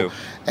know. Me too.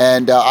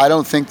 And I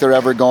don't think they're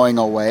ever going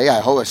away. I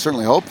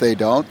certainly hope they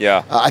don't.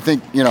 Yeah. I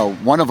think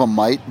one of them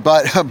might,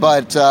 but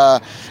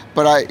I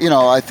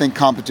think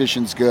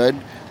competition's good.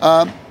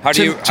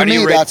 To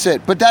me, that's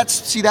it. But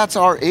that's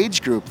our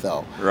age group,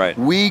 though. Right.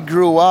 We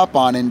grew up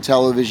on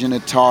Intellivision,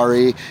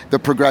 Atari, the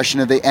progression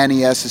of the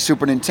NES, the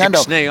Super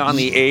Nintendo. Ixnay on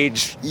the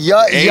age.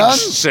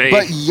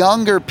 But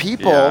younger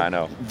people. Yeah, I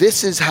know.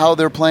 This is how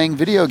they're playing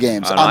video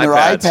games on their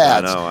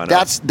iPads. I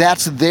know.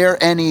 That's their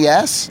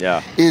NES.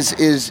 Yeah. Is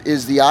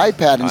the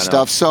iPad and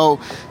stuff. So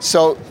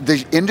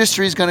the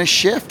industry is going to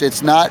shift.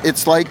 It's not.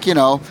 It's like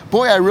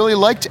boy, I really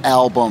liked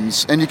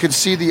albums, and you could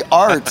see the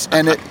art,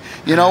 and it.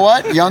 You know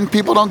what? Young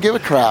people don't give a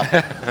crap.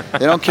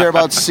 They don't care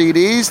about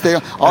CDs.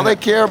 All they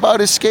care about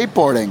is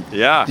skateboarding.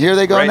 Yeah. Here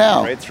they go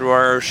now. Right through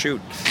our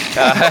chute.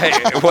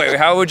 Wait,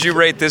 how would you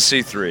rate this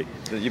E3?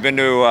 You've been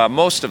to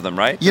most of them,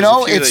 right?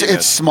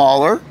 It's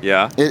smaller.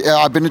 Yeah.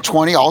 I've been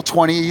to all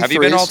 20 E3s. Have you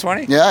been all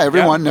 20? Yeah,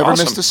 everyone. Never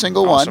missed a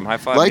single one. High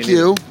five. Like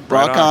you.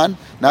 Rock on.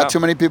 Not too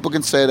many people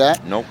can say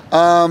that. Nope.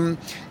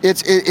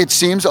 It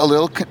seems a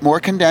little more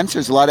condensed.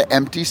 There's a lot of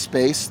empty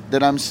space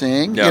that I'm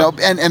seeing. Yeah.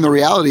 And the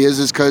reality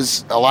is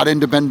because a lot of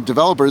independent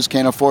developers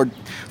can't afford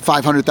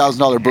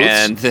 $500,000 booths.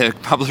 And the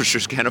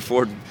publishers can't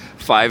afford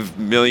 $5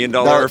 million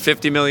or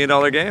 $50 million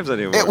games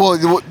anymore.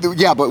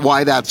 But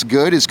why that's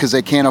good is because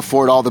they can't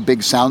afford all the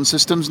big sound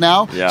systems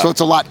now. Yeah. So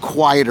it's a lot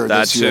quieter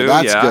this year. Too,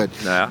 that's good.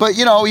 Yeah. But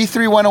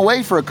E3 went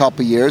away for a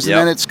couple years, and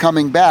then it's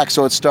coming back,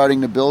 so it's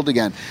starting to build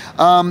again.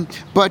 There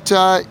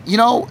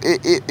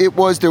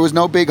was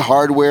no big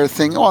hardware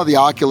thing. Oh, the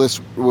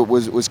Oculus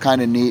was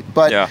kind of neat,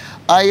 but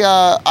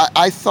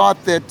I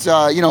thought that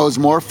it was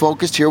more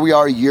focused. Here we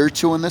are, year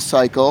 2 in the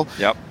cycle.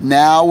 Yep.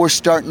 Now we're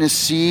starting to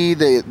see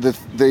the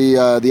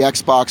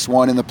Xbox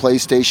One and the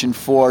PlayStation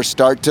 4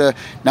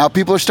 now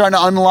people are starting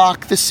to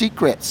unlock the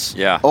secrets.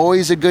 Yeah.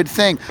 Always a good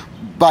thing.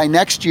 By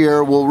next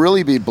year, we'll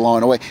really be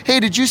blown away.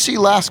 Hey, did you see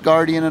Last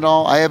Guardian at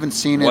all? I haven't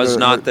seen it. Was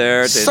not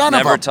there. They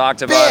never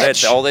talked about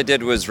it. All they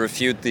did was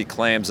refute the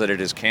claims that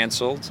it is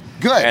canceled.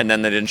 Good. And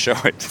then they didn't show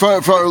it.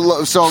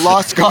 So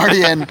Lost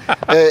Guardian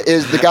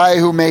is the guy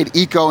who made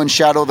Ico and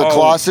Shadow of the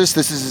Colossus.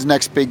 This is his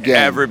next big game.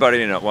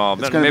 Everybody knows. Well,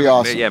 it's going to be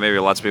awesome. Yeah, maybe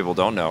lots of people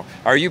don't know.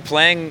 Are you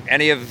playing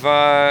any of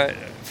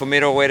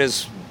Fumito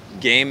Ueda's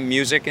game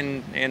music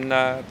in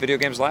Video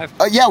Games Live?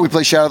 Yeah, we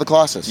play Shadow of the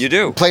Colossus. You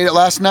do? Played it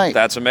last night.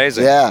 That's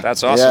amazing. Yeah.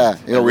 That's awesome.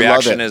 Yeah, the we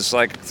reaction love it. is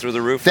like through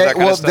the roof for that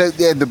kind of stuff?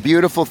 The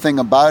beautiful thing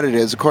about it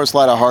is, of course, a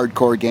lot of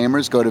hardcore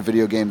gamers go to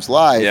Video Games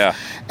Live. Yeah.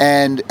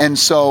 And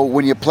so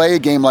when you play a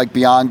game like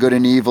Beyond Good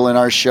and Evil in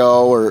our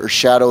show or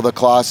Shadow of the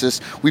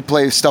Colossus, we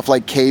play stuff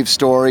like Cave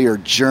Story or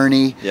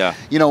Journey. Yeah.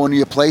 When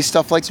you play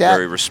stuff like that.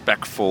 Very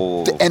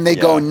respectful. And they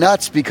go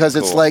nuts because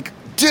it's like,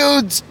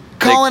 dudes,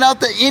 calling out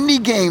the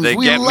indie games.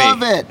 We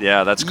love it.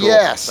 Yeah, that's cool.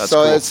 Yes. That's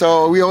cool.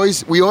 So we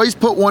always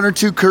put 1 or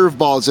 2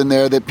 curveballs in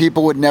there that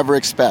people would never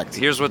expect.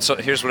 Here's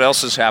what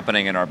else is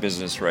happening in our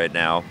business right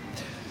now.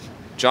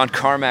 John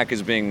Carmack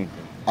is being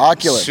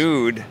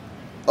sued.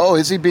 Oh,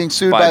 is he being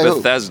sued by by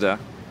Bethesda?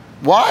 Who?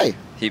 Why?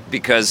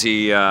 Because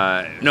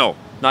no,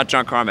 not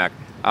John Carmack.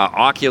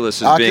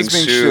 Oculus is being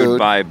sued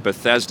by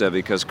Bethesda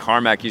because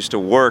Carmack used to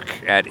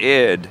work at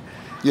id.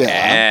 Yeah.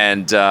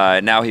 And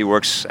now he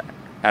works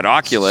at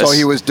Oculus. So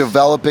he was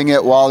developing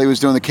it while he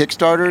was doing the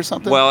Kickstarter or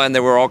something? Well, and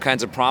there were all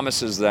kinds of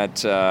promises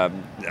that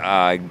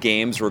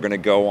games were going to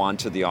go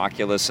onto the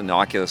Oculus, and the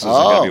Oculus isn't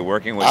going to be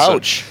working with.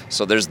 Ouch.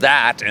 So there's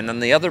that. And then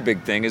the other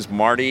big thing is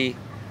Marty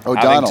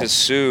O'Donnell. having to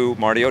sue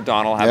Marty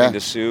O'Donnell, having to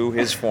sue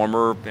his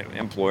former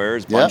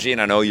employers, Bungie,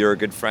 and I know you're a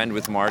good friend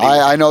with Marty.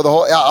 I know the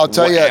whole. I'll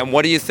tell you. And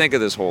what do you think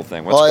of this whole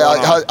thing? What's going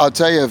on? I'll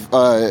tell you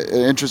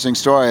an interesting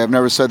story. I've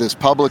never said this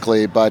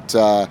publicly, but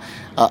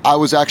I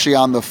was actually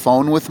on the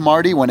phone with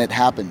Marty when it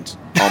happened.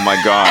 Oh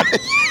my God.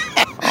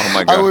 Oh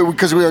my God.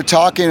 Because we were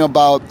talking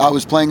about, I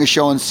was playing a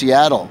show in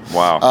Seattle.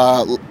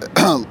 Wow.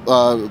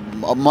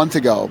 A month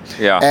ago.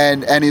 Yeah.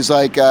 And he's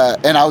like,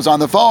 and I was on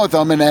the phone with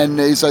him, and then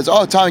he says,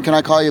 "Oh, Tommy, can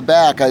I call you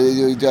back?"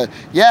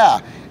 Yeah.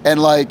 And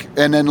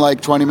then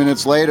 20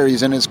 minutes later,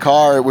 he's in his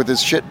car with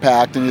his shit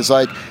packed, and he's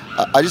like,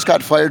 "I just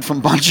got fired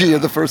from Bungie. You're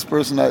the first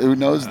person who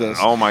knows this."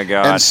 Oh my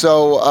God. And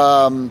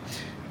so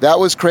that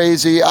was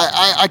crazy.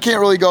 I can't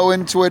really go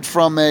into it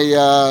from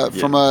a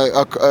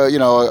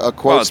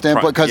quote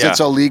standpoint because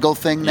it's a legal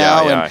thing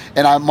now,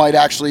 and I might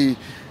actually.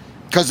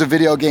 Because the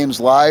video game's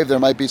live, there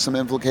might be some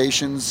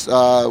implications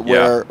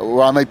where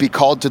I might be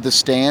called to the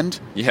stand.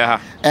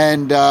 Yeah.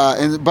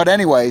 But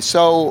anyway,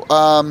 so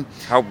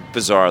how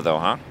bizarre though,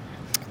 huh?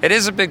 It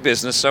is a big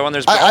business, so and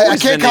there's. I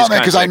can't comment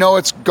because I know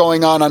it's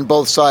going on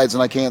both sides,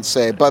 and I can't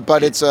say.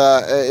 But it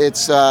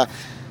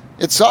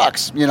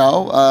sucks, you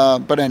know.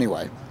 But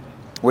anyway.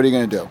 What are you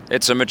going to do?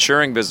 It's a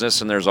maturing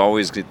business, and there's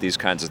always these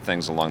kinds of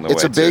things along the way.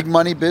 It's a big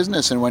money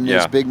business, and when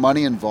there's big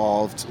money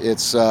involved,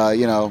 it's you're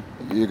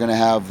going to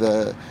have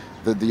the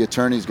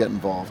attorneys get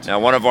involved. Now,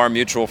 one of our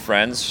mutual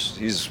friends,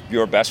 he's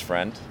your best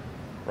friend,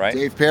 right?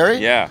 Dave Perry?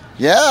 Yeah.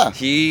 Yeah.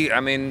 He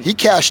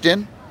cashed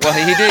in. Well,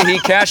 he did. He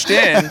cashed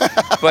in,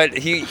 but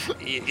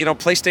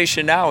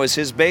PlayStation Now is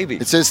his baby.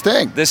 It's his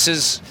thing. This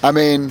is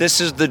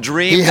the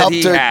dream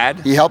he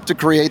had. He helped to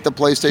create the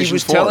PlayStation 4. He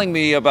was telling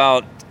me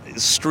about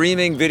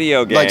streaming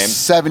video games. Like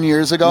 7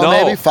 years ago,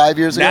 maybe? 5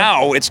 years ago?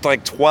 Now it's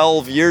like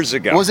 12 years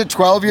ago. Was it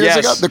 12 years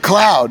ago? The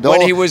Cloud.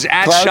 When he was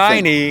at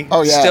Shiny,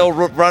 still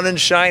running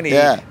Shiny,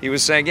 he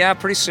was saying,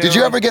 pretty soon. Did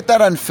you ever get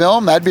that on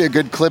film? That'd be a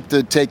good clip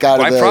to take out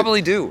of I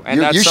probably do.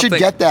 And you should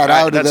get that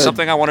out of the That's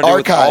something I want to do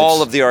with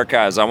all of the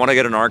archives. I want to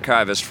get an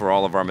archivist for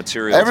all of our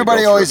material.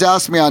 Everybody always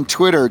asks me on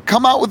Twitter,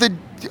 come out with the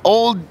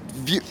old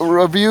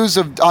reviews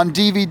on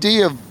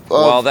DVD of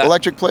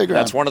Electric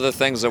Playground. That's one of the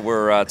things that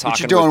we're talking about. What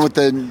you're doing with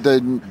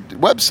the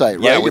website,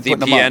 right? Yeah, with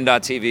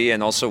EPN.TV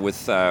and also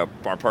with our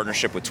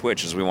partnership with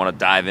Twitch, as we want to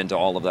dive into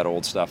all of that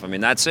old stuff. I mean,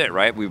 that's it,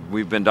 right?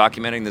 We've been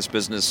documenting this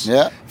business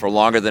for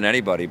longer than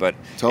anybody, but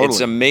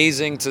it's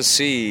amazing to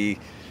see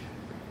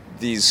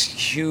these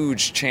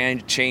huge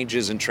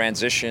changes and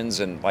transitions,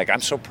 and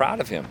I'm so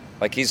proud of him.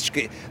 He's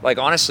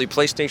honestly,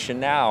 PlayStation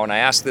Now, and I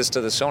asked this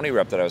to the Sony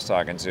rep that I was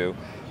talking to,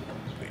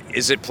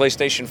 is it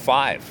PlayStation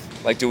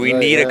 5? Do we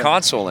need a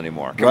console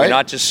anymore? Can we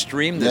not just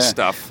stream this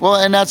stuff? Well,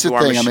 and that's the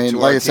thing. I mean,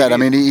 like I said,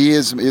 he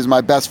is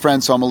my best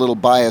friend, so I'm a little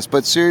biased.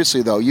 But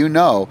seriously, though,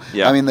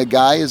 I mean, the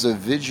guy is a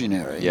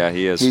visionary. Yeah,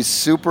 he is. He's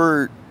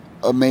super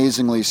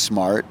amazingly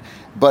smart,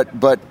 but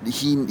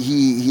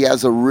he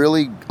has a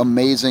really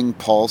amazing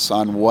pulse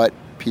on what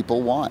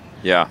people want.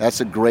 Yeah, that's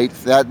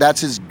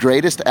that's his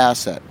greatest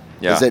asset.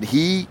 Yeah. Is that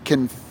he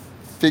can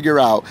figure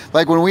out,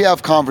 when we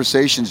have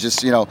conversations,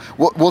 just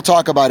we'll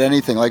talk about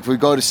anything. If we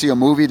go to see a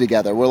movie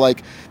together, we're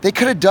like, they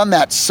could have done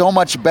that so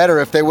much better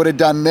if they would have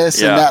done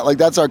this and that.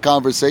 That's our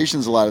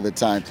conversations a lot of the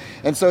time.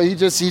 And so he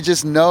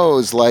just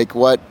knows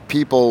what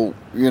people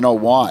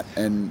want,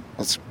 and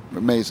it's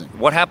amazing.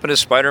 What happened to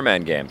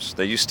Spider-Man games?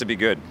 They used to be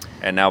good,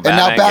 and now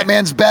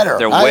Batman's better.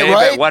 They're way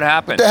better. What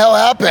happened? What the hell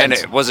happened?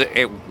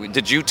 And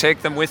did you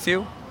take them with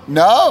you?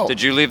 No.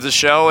 Did you leave the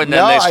show and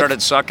then they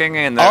started sucking?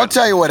 And I'll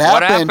tell you what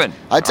happened.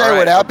 I'll tell you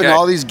what happened. Okay.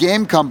 All these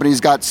game companies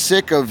got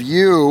sick of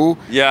you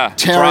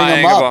tearing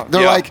them up.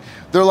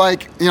 They're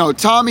like,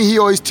 Tommy, he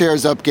always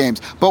tears up games.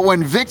 But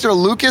when Victor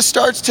Lucas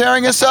starts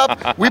tearing us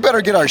up, we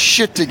better get our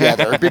shit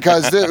together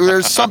because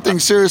there's something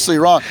seriously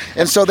wrong.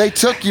 And so they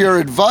took your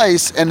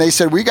advice and they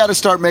said, we got to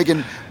start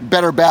making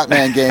better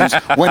Batman games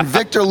when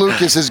Victor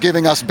Lucas is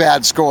giving us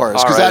bad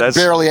scores, because that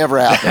barely ever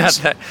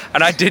happens.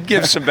 And I did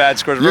give some bad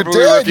scores. You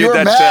did. You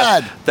were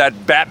mad.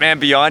 That Batman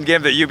Beyond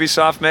game that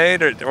Ubisoft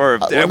made, or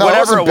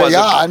whatever it was.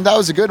 Beyond. That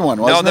was a good one,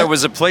 wasn't it? No, there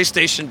was a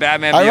PlayStation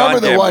Batman Beyond game. I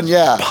remember the one,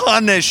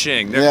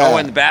 punishing. They're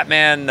going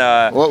Batman.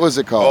 What was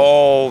it called?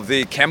 Oh,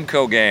 the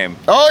Kemco game.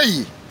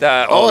 Oy!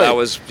 That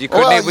was we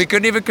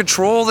couldn't even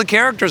control the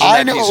characters.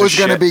 I knew it was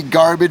going to be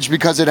garbage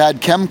because it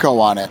had Kemco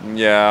on it.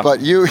 Yeah,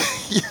 but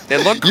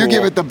it looked cool. You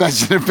give it the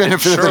benefit of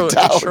the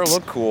doubt. It sure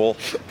looked cool,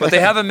 but they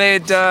haven't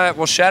made.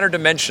 Shattered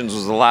Dimensions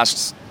was the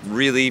last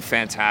really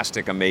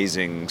fantastic,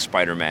 amazing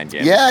Spider-Man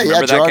game. Yeah,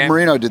 Gerard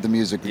Moreno did the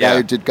music. The guy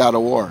who did God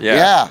of War.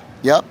 Yeah.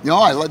 Yep.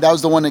 No, that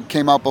was the one that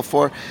came out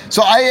before.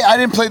 So I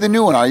didn't play the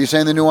new one. Are you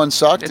saying the new one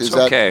sucked? It's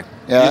okay.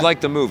 You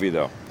liked the movie,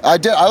 though. I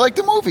did. I liked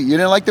the movie. You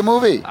didn't like the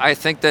movie? I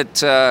think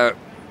that... I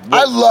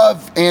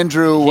love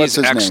Andrew. What's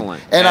his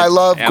excellent. name? And I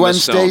love Gwen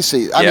Stone.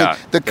 Stacy. I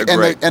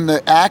mean,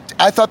 the act.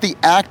 I thought the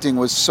acting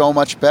was so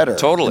much better.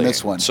 Totally. In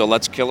this one. So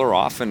let's kill her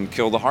off and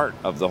kill the heart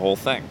of the whole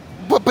thing.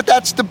 But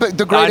that's the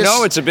greatest. I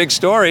know it's a a big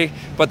story,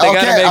 but they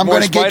got to make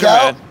more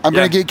Spider-Man. I'm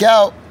going to geek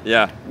out.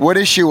 Yeah. What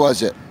issue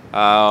was it?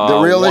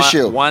 The real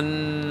issue.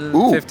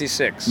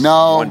 156.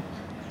 No.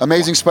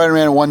 Amazing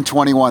Spider-Man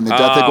 121, the death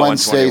of Gwen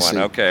 121. Stacy.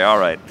 Okay, all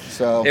right.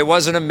 So It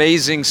was an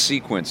amazing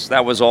sequence.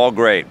 That was all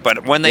great.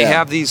 But when they Yeah.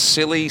 have these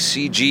silly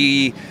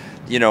CG,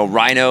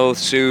 rhino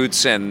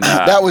suits and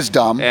that was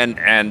dumb.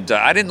 And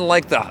I didn't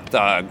like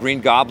the Green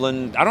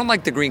Goblin. I don't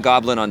like the Green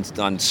Goblin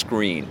on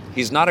screen.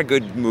 He's not a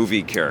good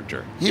movie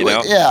character.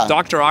 Yeah.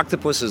 Dr.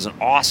 Octopus is an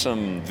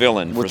awesome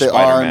villain With for the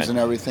Spider-Man. arms and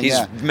everything, He's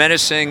yeah.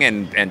 menacing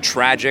and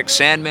tragic.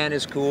 Sandman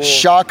is cool.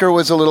 Shocker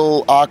was a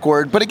little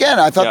awkward, but again,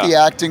 I thought Yeah. the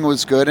acting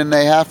was good, and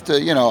they have to,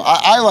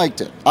 I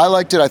liked it. I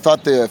liked it. I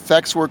thought the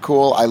effects were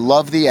cool. I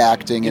love the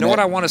acting. You know what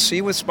I want to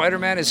see with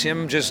Spider-Man is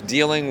him just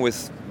dealing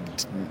with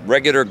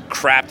regular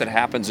crap that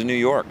happens in New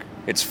York.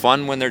 It's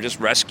fun when they're just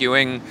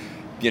rescuing,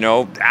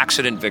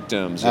 accident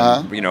victims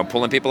and,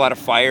 pulling people out of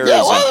fires.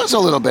 Yeah, well, and there's a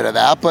little bit of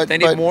that, but they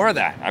need more of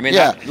that. I mean,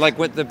 Yeah. like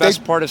with the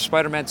best part of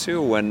Spider-Man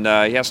 2 when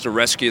he has to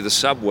rescue the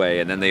subway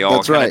and then they all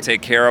That's kind right. of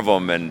take care of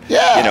him and,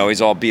 Yeah.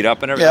 he's all beat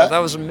up and everything. Yeah. That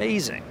was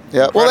amazing.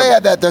 Yeah, well, they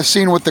Incredible. had the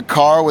scene with the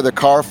car where the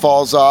car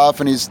falls off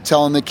and he's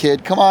telling the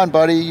kid, "Come on,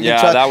 buddy." You can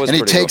Yeah, try." that was and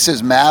he pretty takes cool.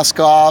 his mask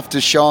off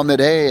to show him that,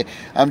 hey,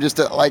 I'm just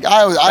That was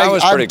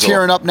I'm pretty cool.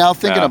 tearing up now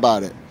thinking Yeah.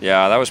 about it.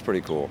 Yeah, that was pretty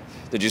cool.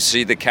 Did you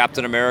see the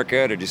Captain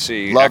America? Did you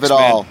see Love it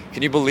X-Men? all.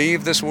 Can you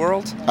believe this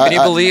world? I- Can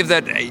you I- believe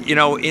that,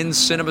 in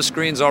cinema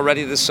screens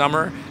already this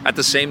summer, at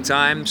the same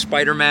time,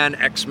 Spider-Man,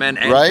 X-Men,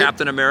 and Right.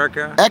 Captain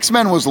America?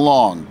 X-Men was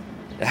long.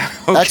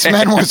 Okay.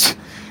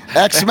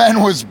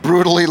 X-Men was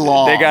brutally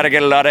long. They got to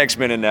get a lot of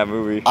X-Men in that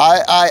movie.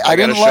 I They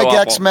didn't gotta show like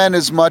off. X-Men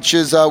as much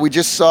as we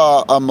just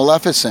saw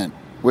Maleficent,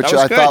 which That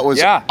was I good. thought was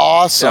Yeah.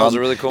 awesome. That was a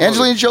really cool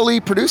Angelina movie. Jolie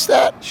produced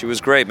that. She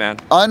was great, man.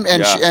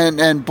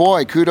 And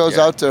boy, kudos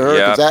Yeah. out to her.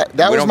 Yeah. 'Cause that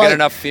we was don't my get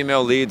enough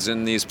female leads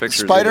in these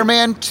pictures. either.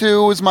 Spider-Man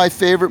 2 was my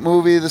favorite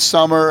movie this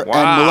summer, Wow.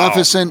 and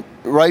Maleficent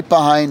right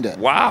behind it.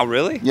 Wow,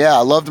 really? Yeah,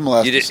 I loved You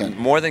Maleficent. did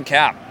more than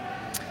Cap.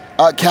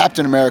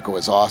 Captain America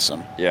was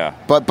awesome, Yeah.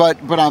 but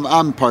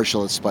I'm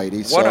partial to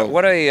Spidey. So.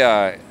 What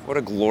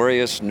a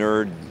glorious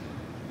nerd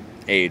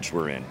age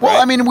we're in. Well,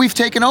 right? I mean, we've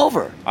taken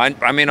over. I mean,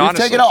 We've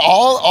honestly, taken out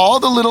all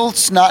the little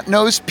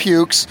snot-nosed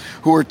pukes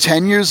who were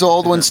 10 years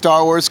old when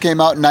Star Wars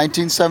came out in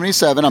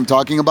 1977. I'm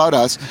talking about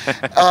us.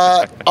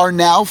 Are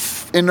now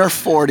in their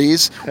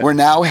 40s. We're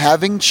now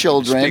having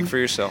children. Speak for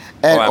yourself.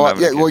 And, I'm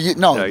having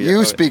a kid.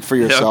 you speak for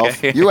yourself.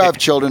 Okay. You have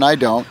children. I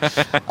don't.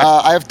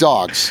 I have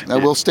dogs.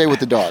 We'll stay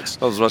with the dogs.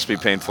 Those must be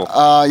painful.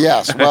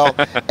 Yes. Well,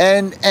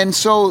 and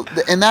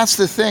that's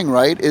the thing,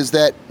 right? Is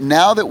that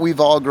now that we've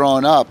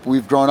grown up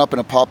in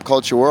a pop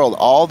culture world.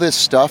 All this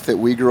stuff that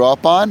we grew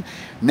up on,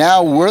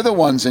 now we're the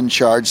ones in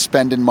charge,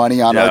 spending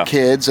money on Yeah. our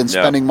kids and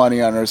Yeah. spending money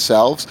on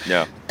ourselves.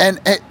 Yeah. And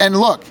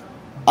look,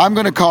 I'm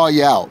going to call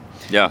you out.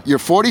 Yeah. You're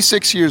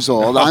 46 years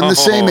old. I'm the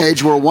same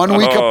age. We're 1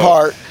 week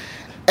apart.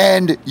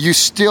 And you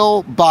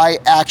still buy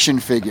action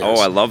figures.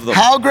 Oh, I love them.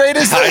 How great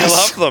is this? I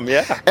love them.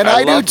 Yeah. And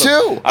I do love them.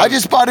 too. I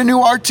just bought a new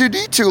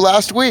R2D2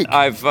 last week.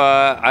 I've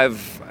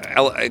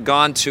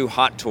gone to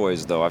Hot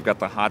Toys though. I've got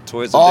the Hot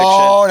Toys addiction.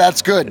 Oh,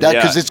 that's good.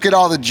 Because Yeah. it's got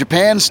all the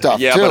Japan stuff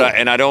Yeah, too.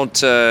 but I don't.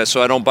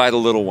 So I don't buy the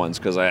little ones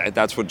because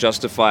that's what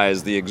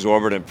justifies the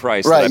exorbitant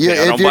price. Right. That I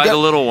pay. I don't buy the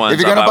little ones. If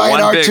you're going to I buy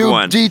an one big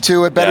one.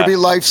 R2D2, it better Yeah. be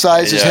life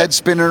size, his Yeah. head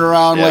spinning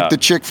around Yeah. like the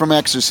chick from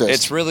Exorcist.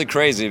 It's really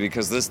crazy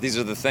because these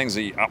are the things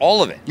that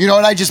all of it. You know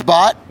what I just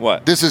bought?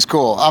 What? This is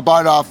cool. I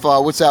bought it off,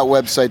 what's that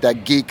website,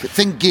 that Geek?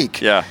 Think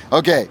Geek. Yeah.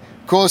 Okay.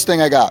 Coolest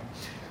thing I got.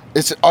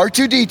 It's an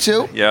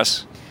R2D2,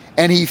 Yes.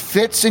 and he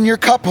fits in your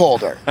cup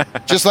holder,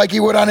 just like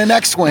you would on an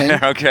X-Wing.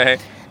 Okay.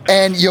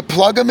 And you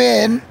plug him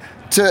in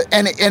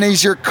and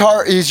he's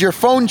your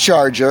phone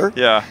charger.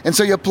 Yeah. And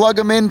so you plug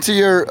him into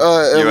your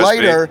USB.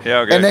 lighter, Yeah,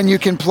 okay. and then you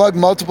can plug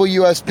multiple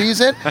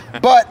USBs in.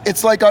 But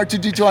it's like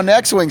R2D2 on the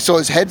X-Wing, so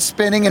his head's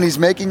spinning and he's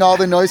making all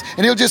the noise,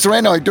 and he'll just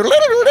randomly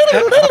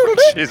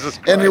Jesus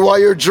and Christ. while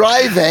you're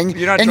driving,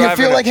 You're not and you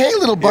driving feel it. like, hey,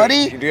 little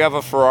buddy. Do you have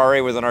a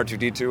Ferrari with an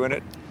R2D2 in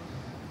it?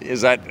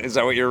 Is that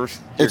what you're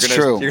It's gonna,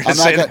 true. You're gonna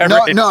say that, no,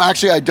 right? no,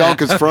 actually, I don't,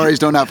 because Ferraris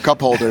don't have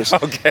cup holders.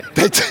 Okay.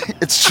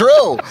 It's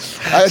true.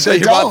 So They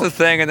you don't. bought the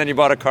thing and then you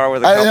bought a car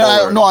with a cup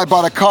holder. No, I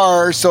bought a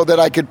car so that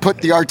I could put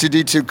the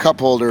R2D2 cup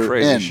holder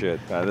Crazy in. shit.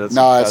 That's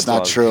That's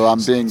not awesome. true.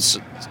 I'm being.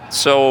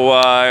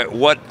 So,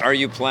 what are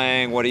you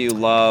playing? What do you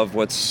love?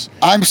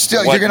 I'm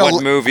still. What- you're gonna.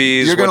 what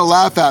movies? You're gonna What-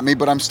 laugh at me,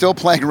 but I'm still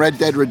playing Red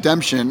Dead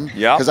Redemption.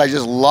 Yep. Because I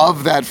just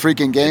love that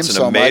freaking game It's an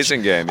so much.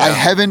 amazing game, yeah. I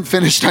haven't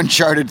finished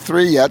Uncharted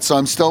 3 yet, so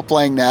I'm still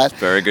playing that.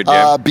 Very good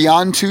game.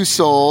 Beyond Two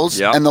Souls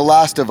Yep. and The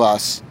Last of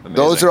Us. Amazing.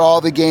 Those are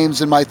all the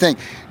games in my thing.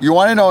 You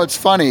want to know what's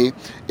funny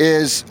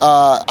is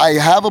I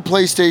have a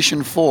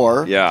PlayStation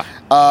 4. Yeah.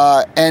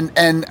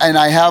 And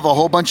I have a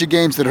whole bunch of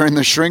games that are in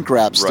the shrink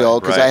wrap still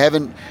because right.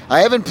 I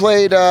haven't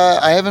played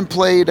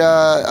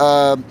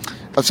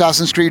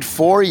Assassin's Creed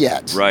 4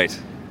 yet. Right.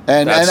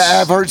 And That's-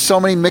 I've heard so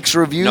many mixed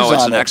reviews No,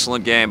 it's on an it.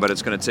 excellent game, but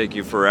it's going to take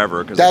you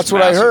forever. Cause That's it's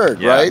what I massive.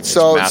 heard, Yeah, right? it's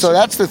So massive.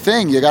 that's the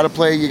thing. You got to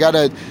play. You got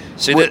to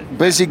See, we're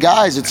busy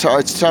guys. It's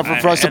tougher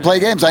for us to play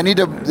games. I need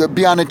to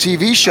be on a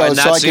TV show and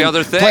so I that's the can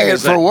other thing play it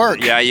is for that,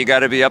 work. Yeah, you got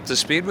to be up to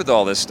speed with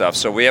all this stuff.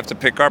 So we have to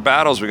pick our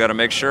battles. We got to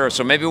make sure.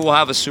 So maybe we'll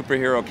have a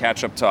superhero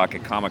catch-up talk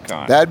at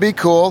Comic-Con. That'd be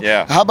cool.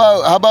 Yeah. How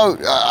about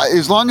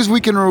as long as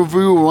we can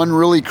review one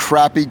really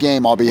crappy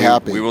game, I'll be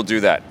happy. We will do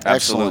that.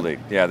 Absolutely.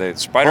 Yeah, the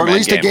Spider-Man Or at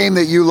least a game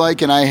that you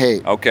like and I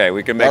hate. Okay,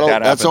 we can make that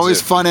happen. That's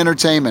always too. fun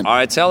entertainment. All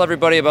right, tell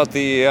everybody about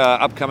the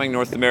upcoming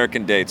North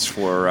American dates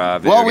for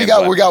Video Well, we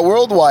Games Live. got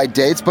worldwide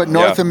dates, but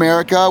North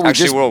America,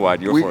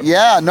 worldwide. You're for it.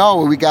 Yeah,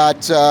 no, we got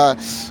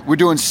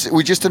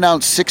we just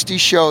announced 60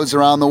 shows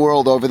around the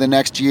world over the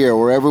next year.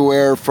 We're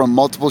everywhere from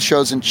multiple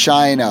shows in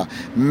China,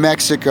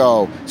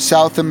 Mexico,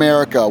 South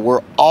America.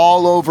 We're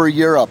all over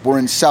Europe. We're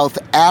in South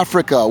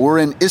Africa. We're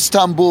in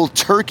Istanbul,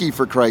 Turkey,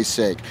 for Christ's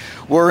sake.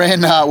 We're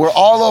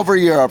all over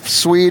Europe,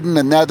 Sweden,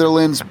 the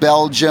Netherlands,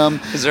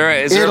 Belgium. Is there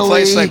a Italy.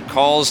 place that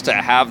calls to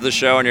have the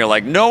show and you're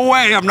like, no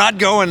way, I'm not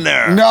going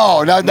there?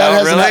 No, that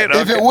hasn't really?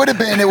 happened. If it would have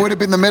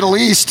been the Middle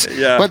East.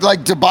 Yeah. But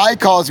like Dubai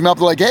calls me up,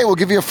 they're like, hey, we'll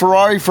give you a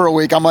Ferrari for a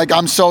week. I'm like,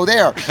 I'm so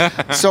there.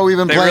 So we've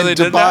been They playing really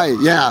did Dubai.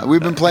 that? Yeah,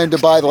 we've been playing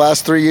Dubai the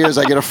last 3 years.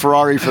 I get a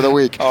Ferrari for the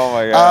week. Oh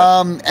my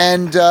God.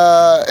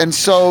 And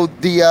so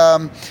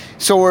the.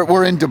 So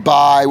we're in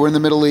Dubai, we're in the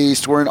Middle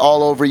East, we're in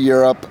all over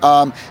Europe,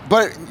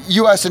 but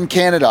U.S. and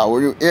Canada.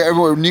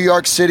 We're in New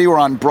York City, we're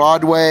on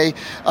Broadway,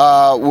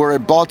 we're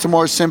at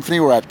Baltimore Symphony,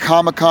 we're at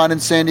Comic-Con in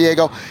San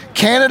Diego.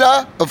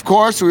 Canada, of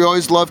course, we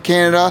always love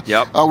Canada.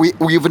 Yep.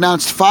 We've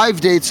announced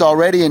 5 dates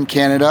already in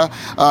Canada,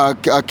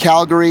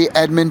 Calgary,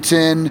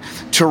 Edmonton,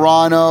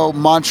 Toronto,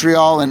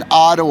 Montreal, and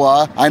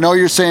Ottawa. I know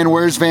you're saying,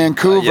 where's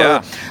Vancouver?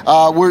 Yeah.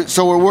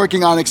 We're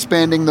working on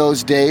expanding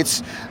those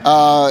dates.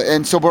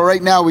 But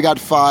right now we got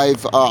 5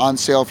 on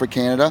sale for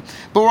Canada.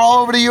 But we're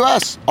all over the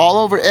U.S., all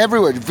over,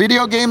 everywhere.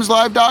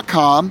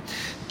 VideoGamesLive.com.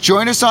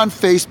 Join us on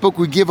Facebook.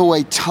 We give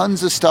away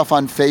tons of stuff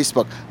on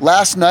Facebook.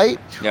 Last night,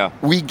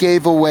 we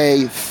gave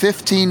away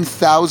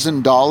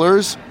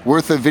 $15,000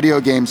 worth of video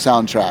game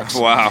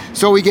soundtracks. Wow.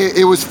 So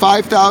it was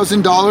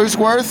 $5,000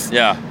 worth.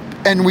 Yeah.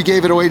 And we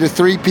gave it away to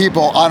 3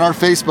 people on our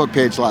Facebook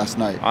page last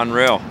night.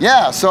 Unreal.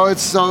 Yeah,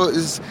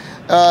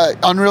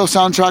 Unreal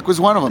Soundtrack was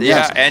one of them. Yeah,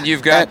 yes. and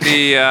you've got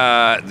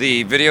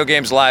the Video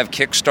Games Live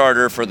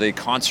Kickstarter for the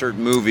concert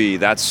movie.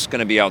 That's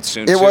going to be out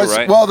soon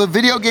right? Well, the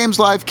Video Games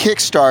Live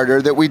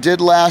Kickstarter that we did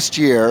last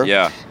year,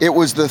 it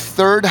was the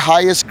 3rd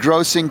highest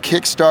grossing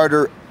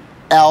Kickstarter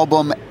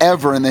album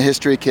ever in the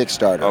history of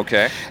Kickstarter.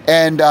 Okay.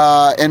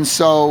 And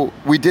so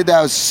we did that.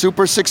 It was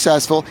super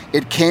successful.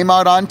 It came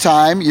out on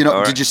time.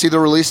 Right. Did you see the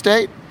release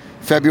date?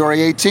 February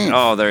 18th.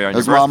 Oh, there you are. It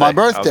was on my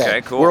birthday.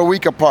 Okay, cool. We're a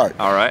week apart.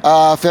 All right.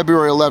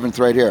 February 11th,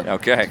 right here.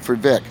 Okay. For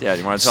Vic. Yeah,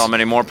 you want to tell him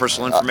any more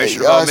personal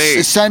information about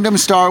me? Send him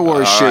Star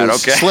Wars shoes, right,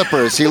 okay.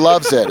 slippers. He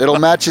loves it. It'll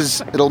match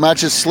his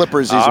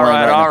slippers he's wearing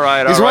right now. All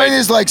right. He's wearing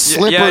his slipper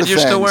things. things. You're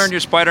still wearing your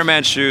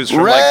Spider-Man shoes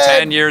from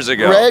 10 years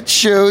ago. Red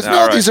shoes. All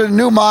No, right. these are a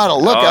new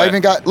model. Look, I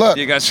even got, look.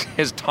 You got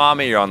his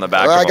Tommy on the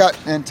back of I them. got,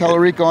 and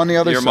Tellerico on the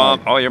other your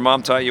side. Your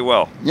mom taught you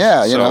well.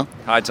 Yeah, you know.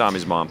 Hi,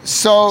 Tommy's mom.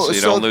 So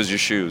you don't lose your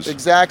shoes.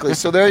 Exactly.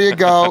 So there you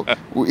go.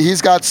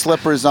 He's got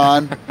slippers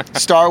on,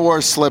 Star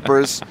Wars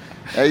slippers.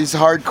 He's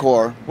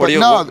hardcore. What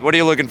are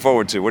you looking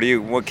forward to? What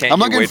can't I'm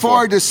you looking wait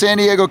forward to San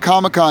Diego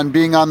Comic-Con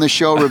being on the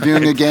show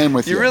reviewing a game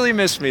with you. You really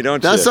miss me,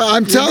 don't you? That's what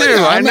I'm telling you.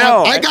 I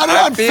know. I got it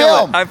on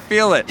film. I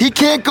feel it. He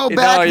can't go back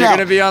now. You're going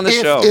to be on the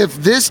show. If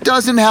this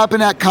doesn't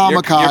happen at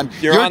Comic-Con,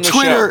 you're on the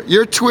show.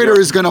 Your Twitter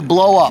is going to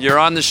blow up. You're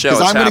on the show.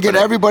 Because I'm going to get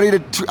everybody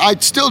to.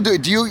 I'd still do.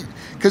 Do you?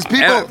 Because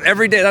people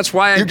every day. That's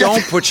why I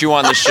don't put you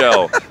on the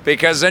show,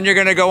 because then you're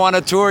going to go on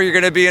a tour. You're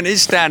going to be in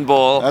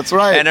Istanbul. That's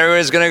right. And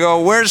everybody's going to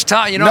go, "Where's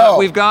Tommy?" No,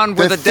 we've gone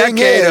with a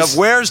decade of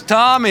 "Where's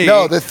Tommy?"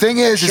 No, the thing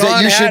is Sean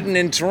that you Hatton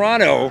in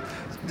Toronto.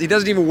 He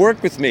doesn't even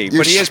work with me,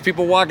 but he has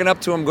people walking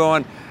up to him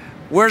going,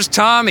 "Where's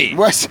Tommy?"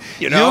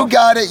 You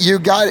got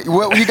it.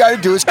 What you got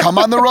to do is come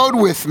on the road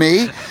with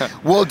me.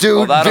 We'll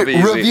do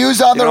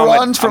reviews on the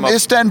runs from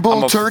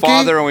Istanbul, Turkey. I'm a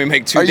father, and we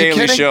make 2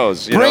 daily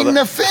shows. Bring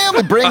the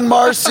family. Bring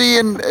Marcy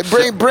and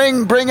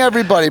bring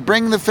everybody.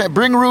 Bring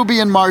Ruby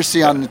and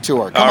Marcy on the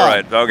tour. Come on.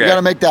 Okay. We got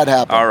to make that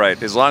happen. All right.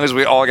 As long as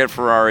we all get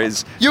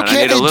Ferraris. You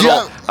can't. I need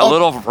a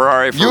little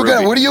Ferrari for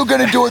Ruby. What are you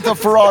going to do with the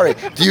Ferrari?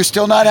 Do you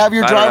still not have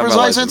your driver's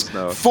license?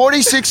 No.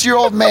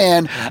 46-year-old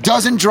man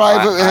doesn't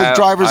drive a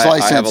driver's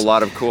license. I have a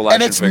lot of cool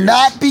action and it's figures.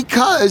 Not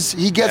because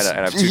he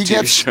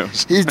gets.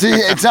 shows.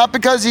 It's not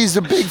because he's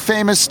a big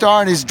famous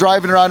star and he's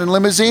driving around in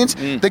limousines.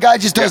 The guy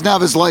just doesn't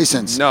have his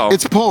license. No,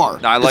 it's poor.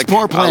 It's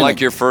poor planning. I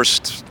like your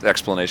first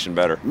explanation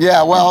better.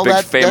 Yeah, well,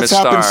 big famous that's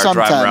happened star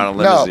sometime. driving around in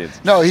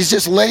limousines. No, he's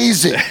just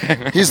lazy.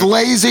 He's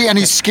lazy and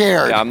he's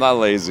scared. Yeah, I'm not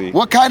lazy.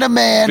 What kind of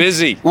man?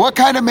 Busy. What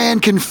kind of man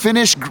can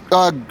finish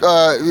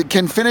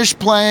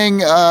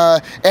playing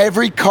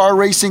every car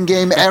racing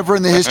game ever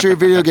in the history of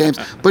video games,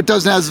 but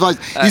doesn't have his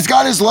license? He's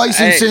got his license.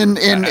 license Hey,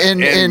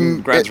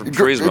 in Gran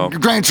Turismo.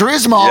 Gran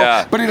Turismo,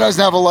 Yeah. but he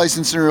doesn't have a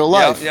license in real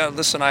life. Yeah,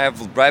 listen, I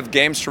have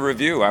games to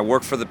review. I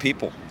work for the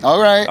people. All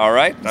right. All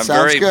right? I'm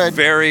Sounds good.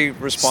 very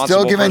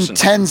responsible Still giving person.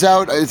 tens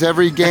out with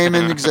every game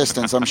in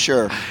existence, I'm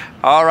sure.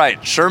 All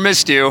right, sure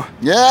missed you.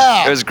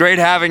 Yeah. It was great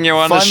having you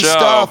on Fun the show.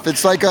 stuff.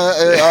 It's like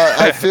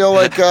I feel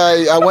like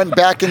I went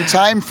back in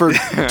time for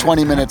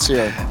 20 minutes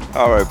here.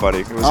 All right, buddy.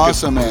 It was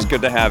Awesome, good. man. It was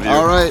good to have you.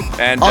 All right.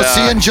 And I'll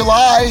see you in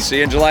July. See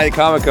you in July at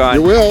Comic-Con.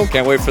 You will.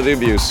 Can't wait for the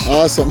abuse.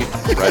 Awesome.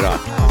 Right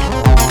on.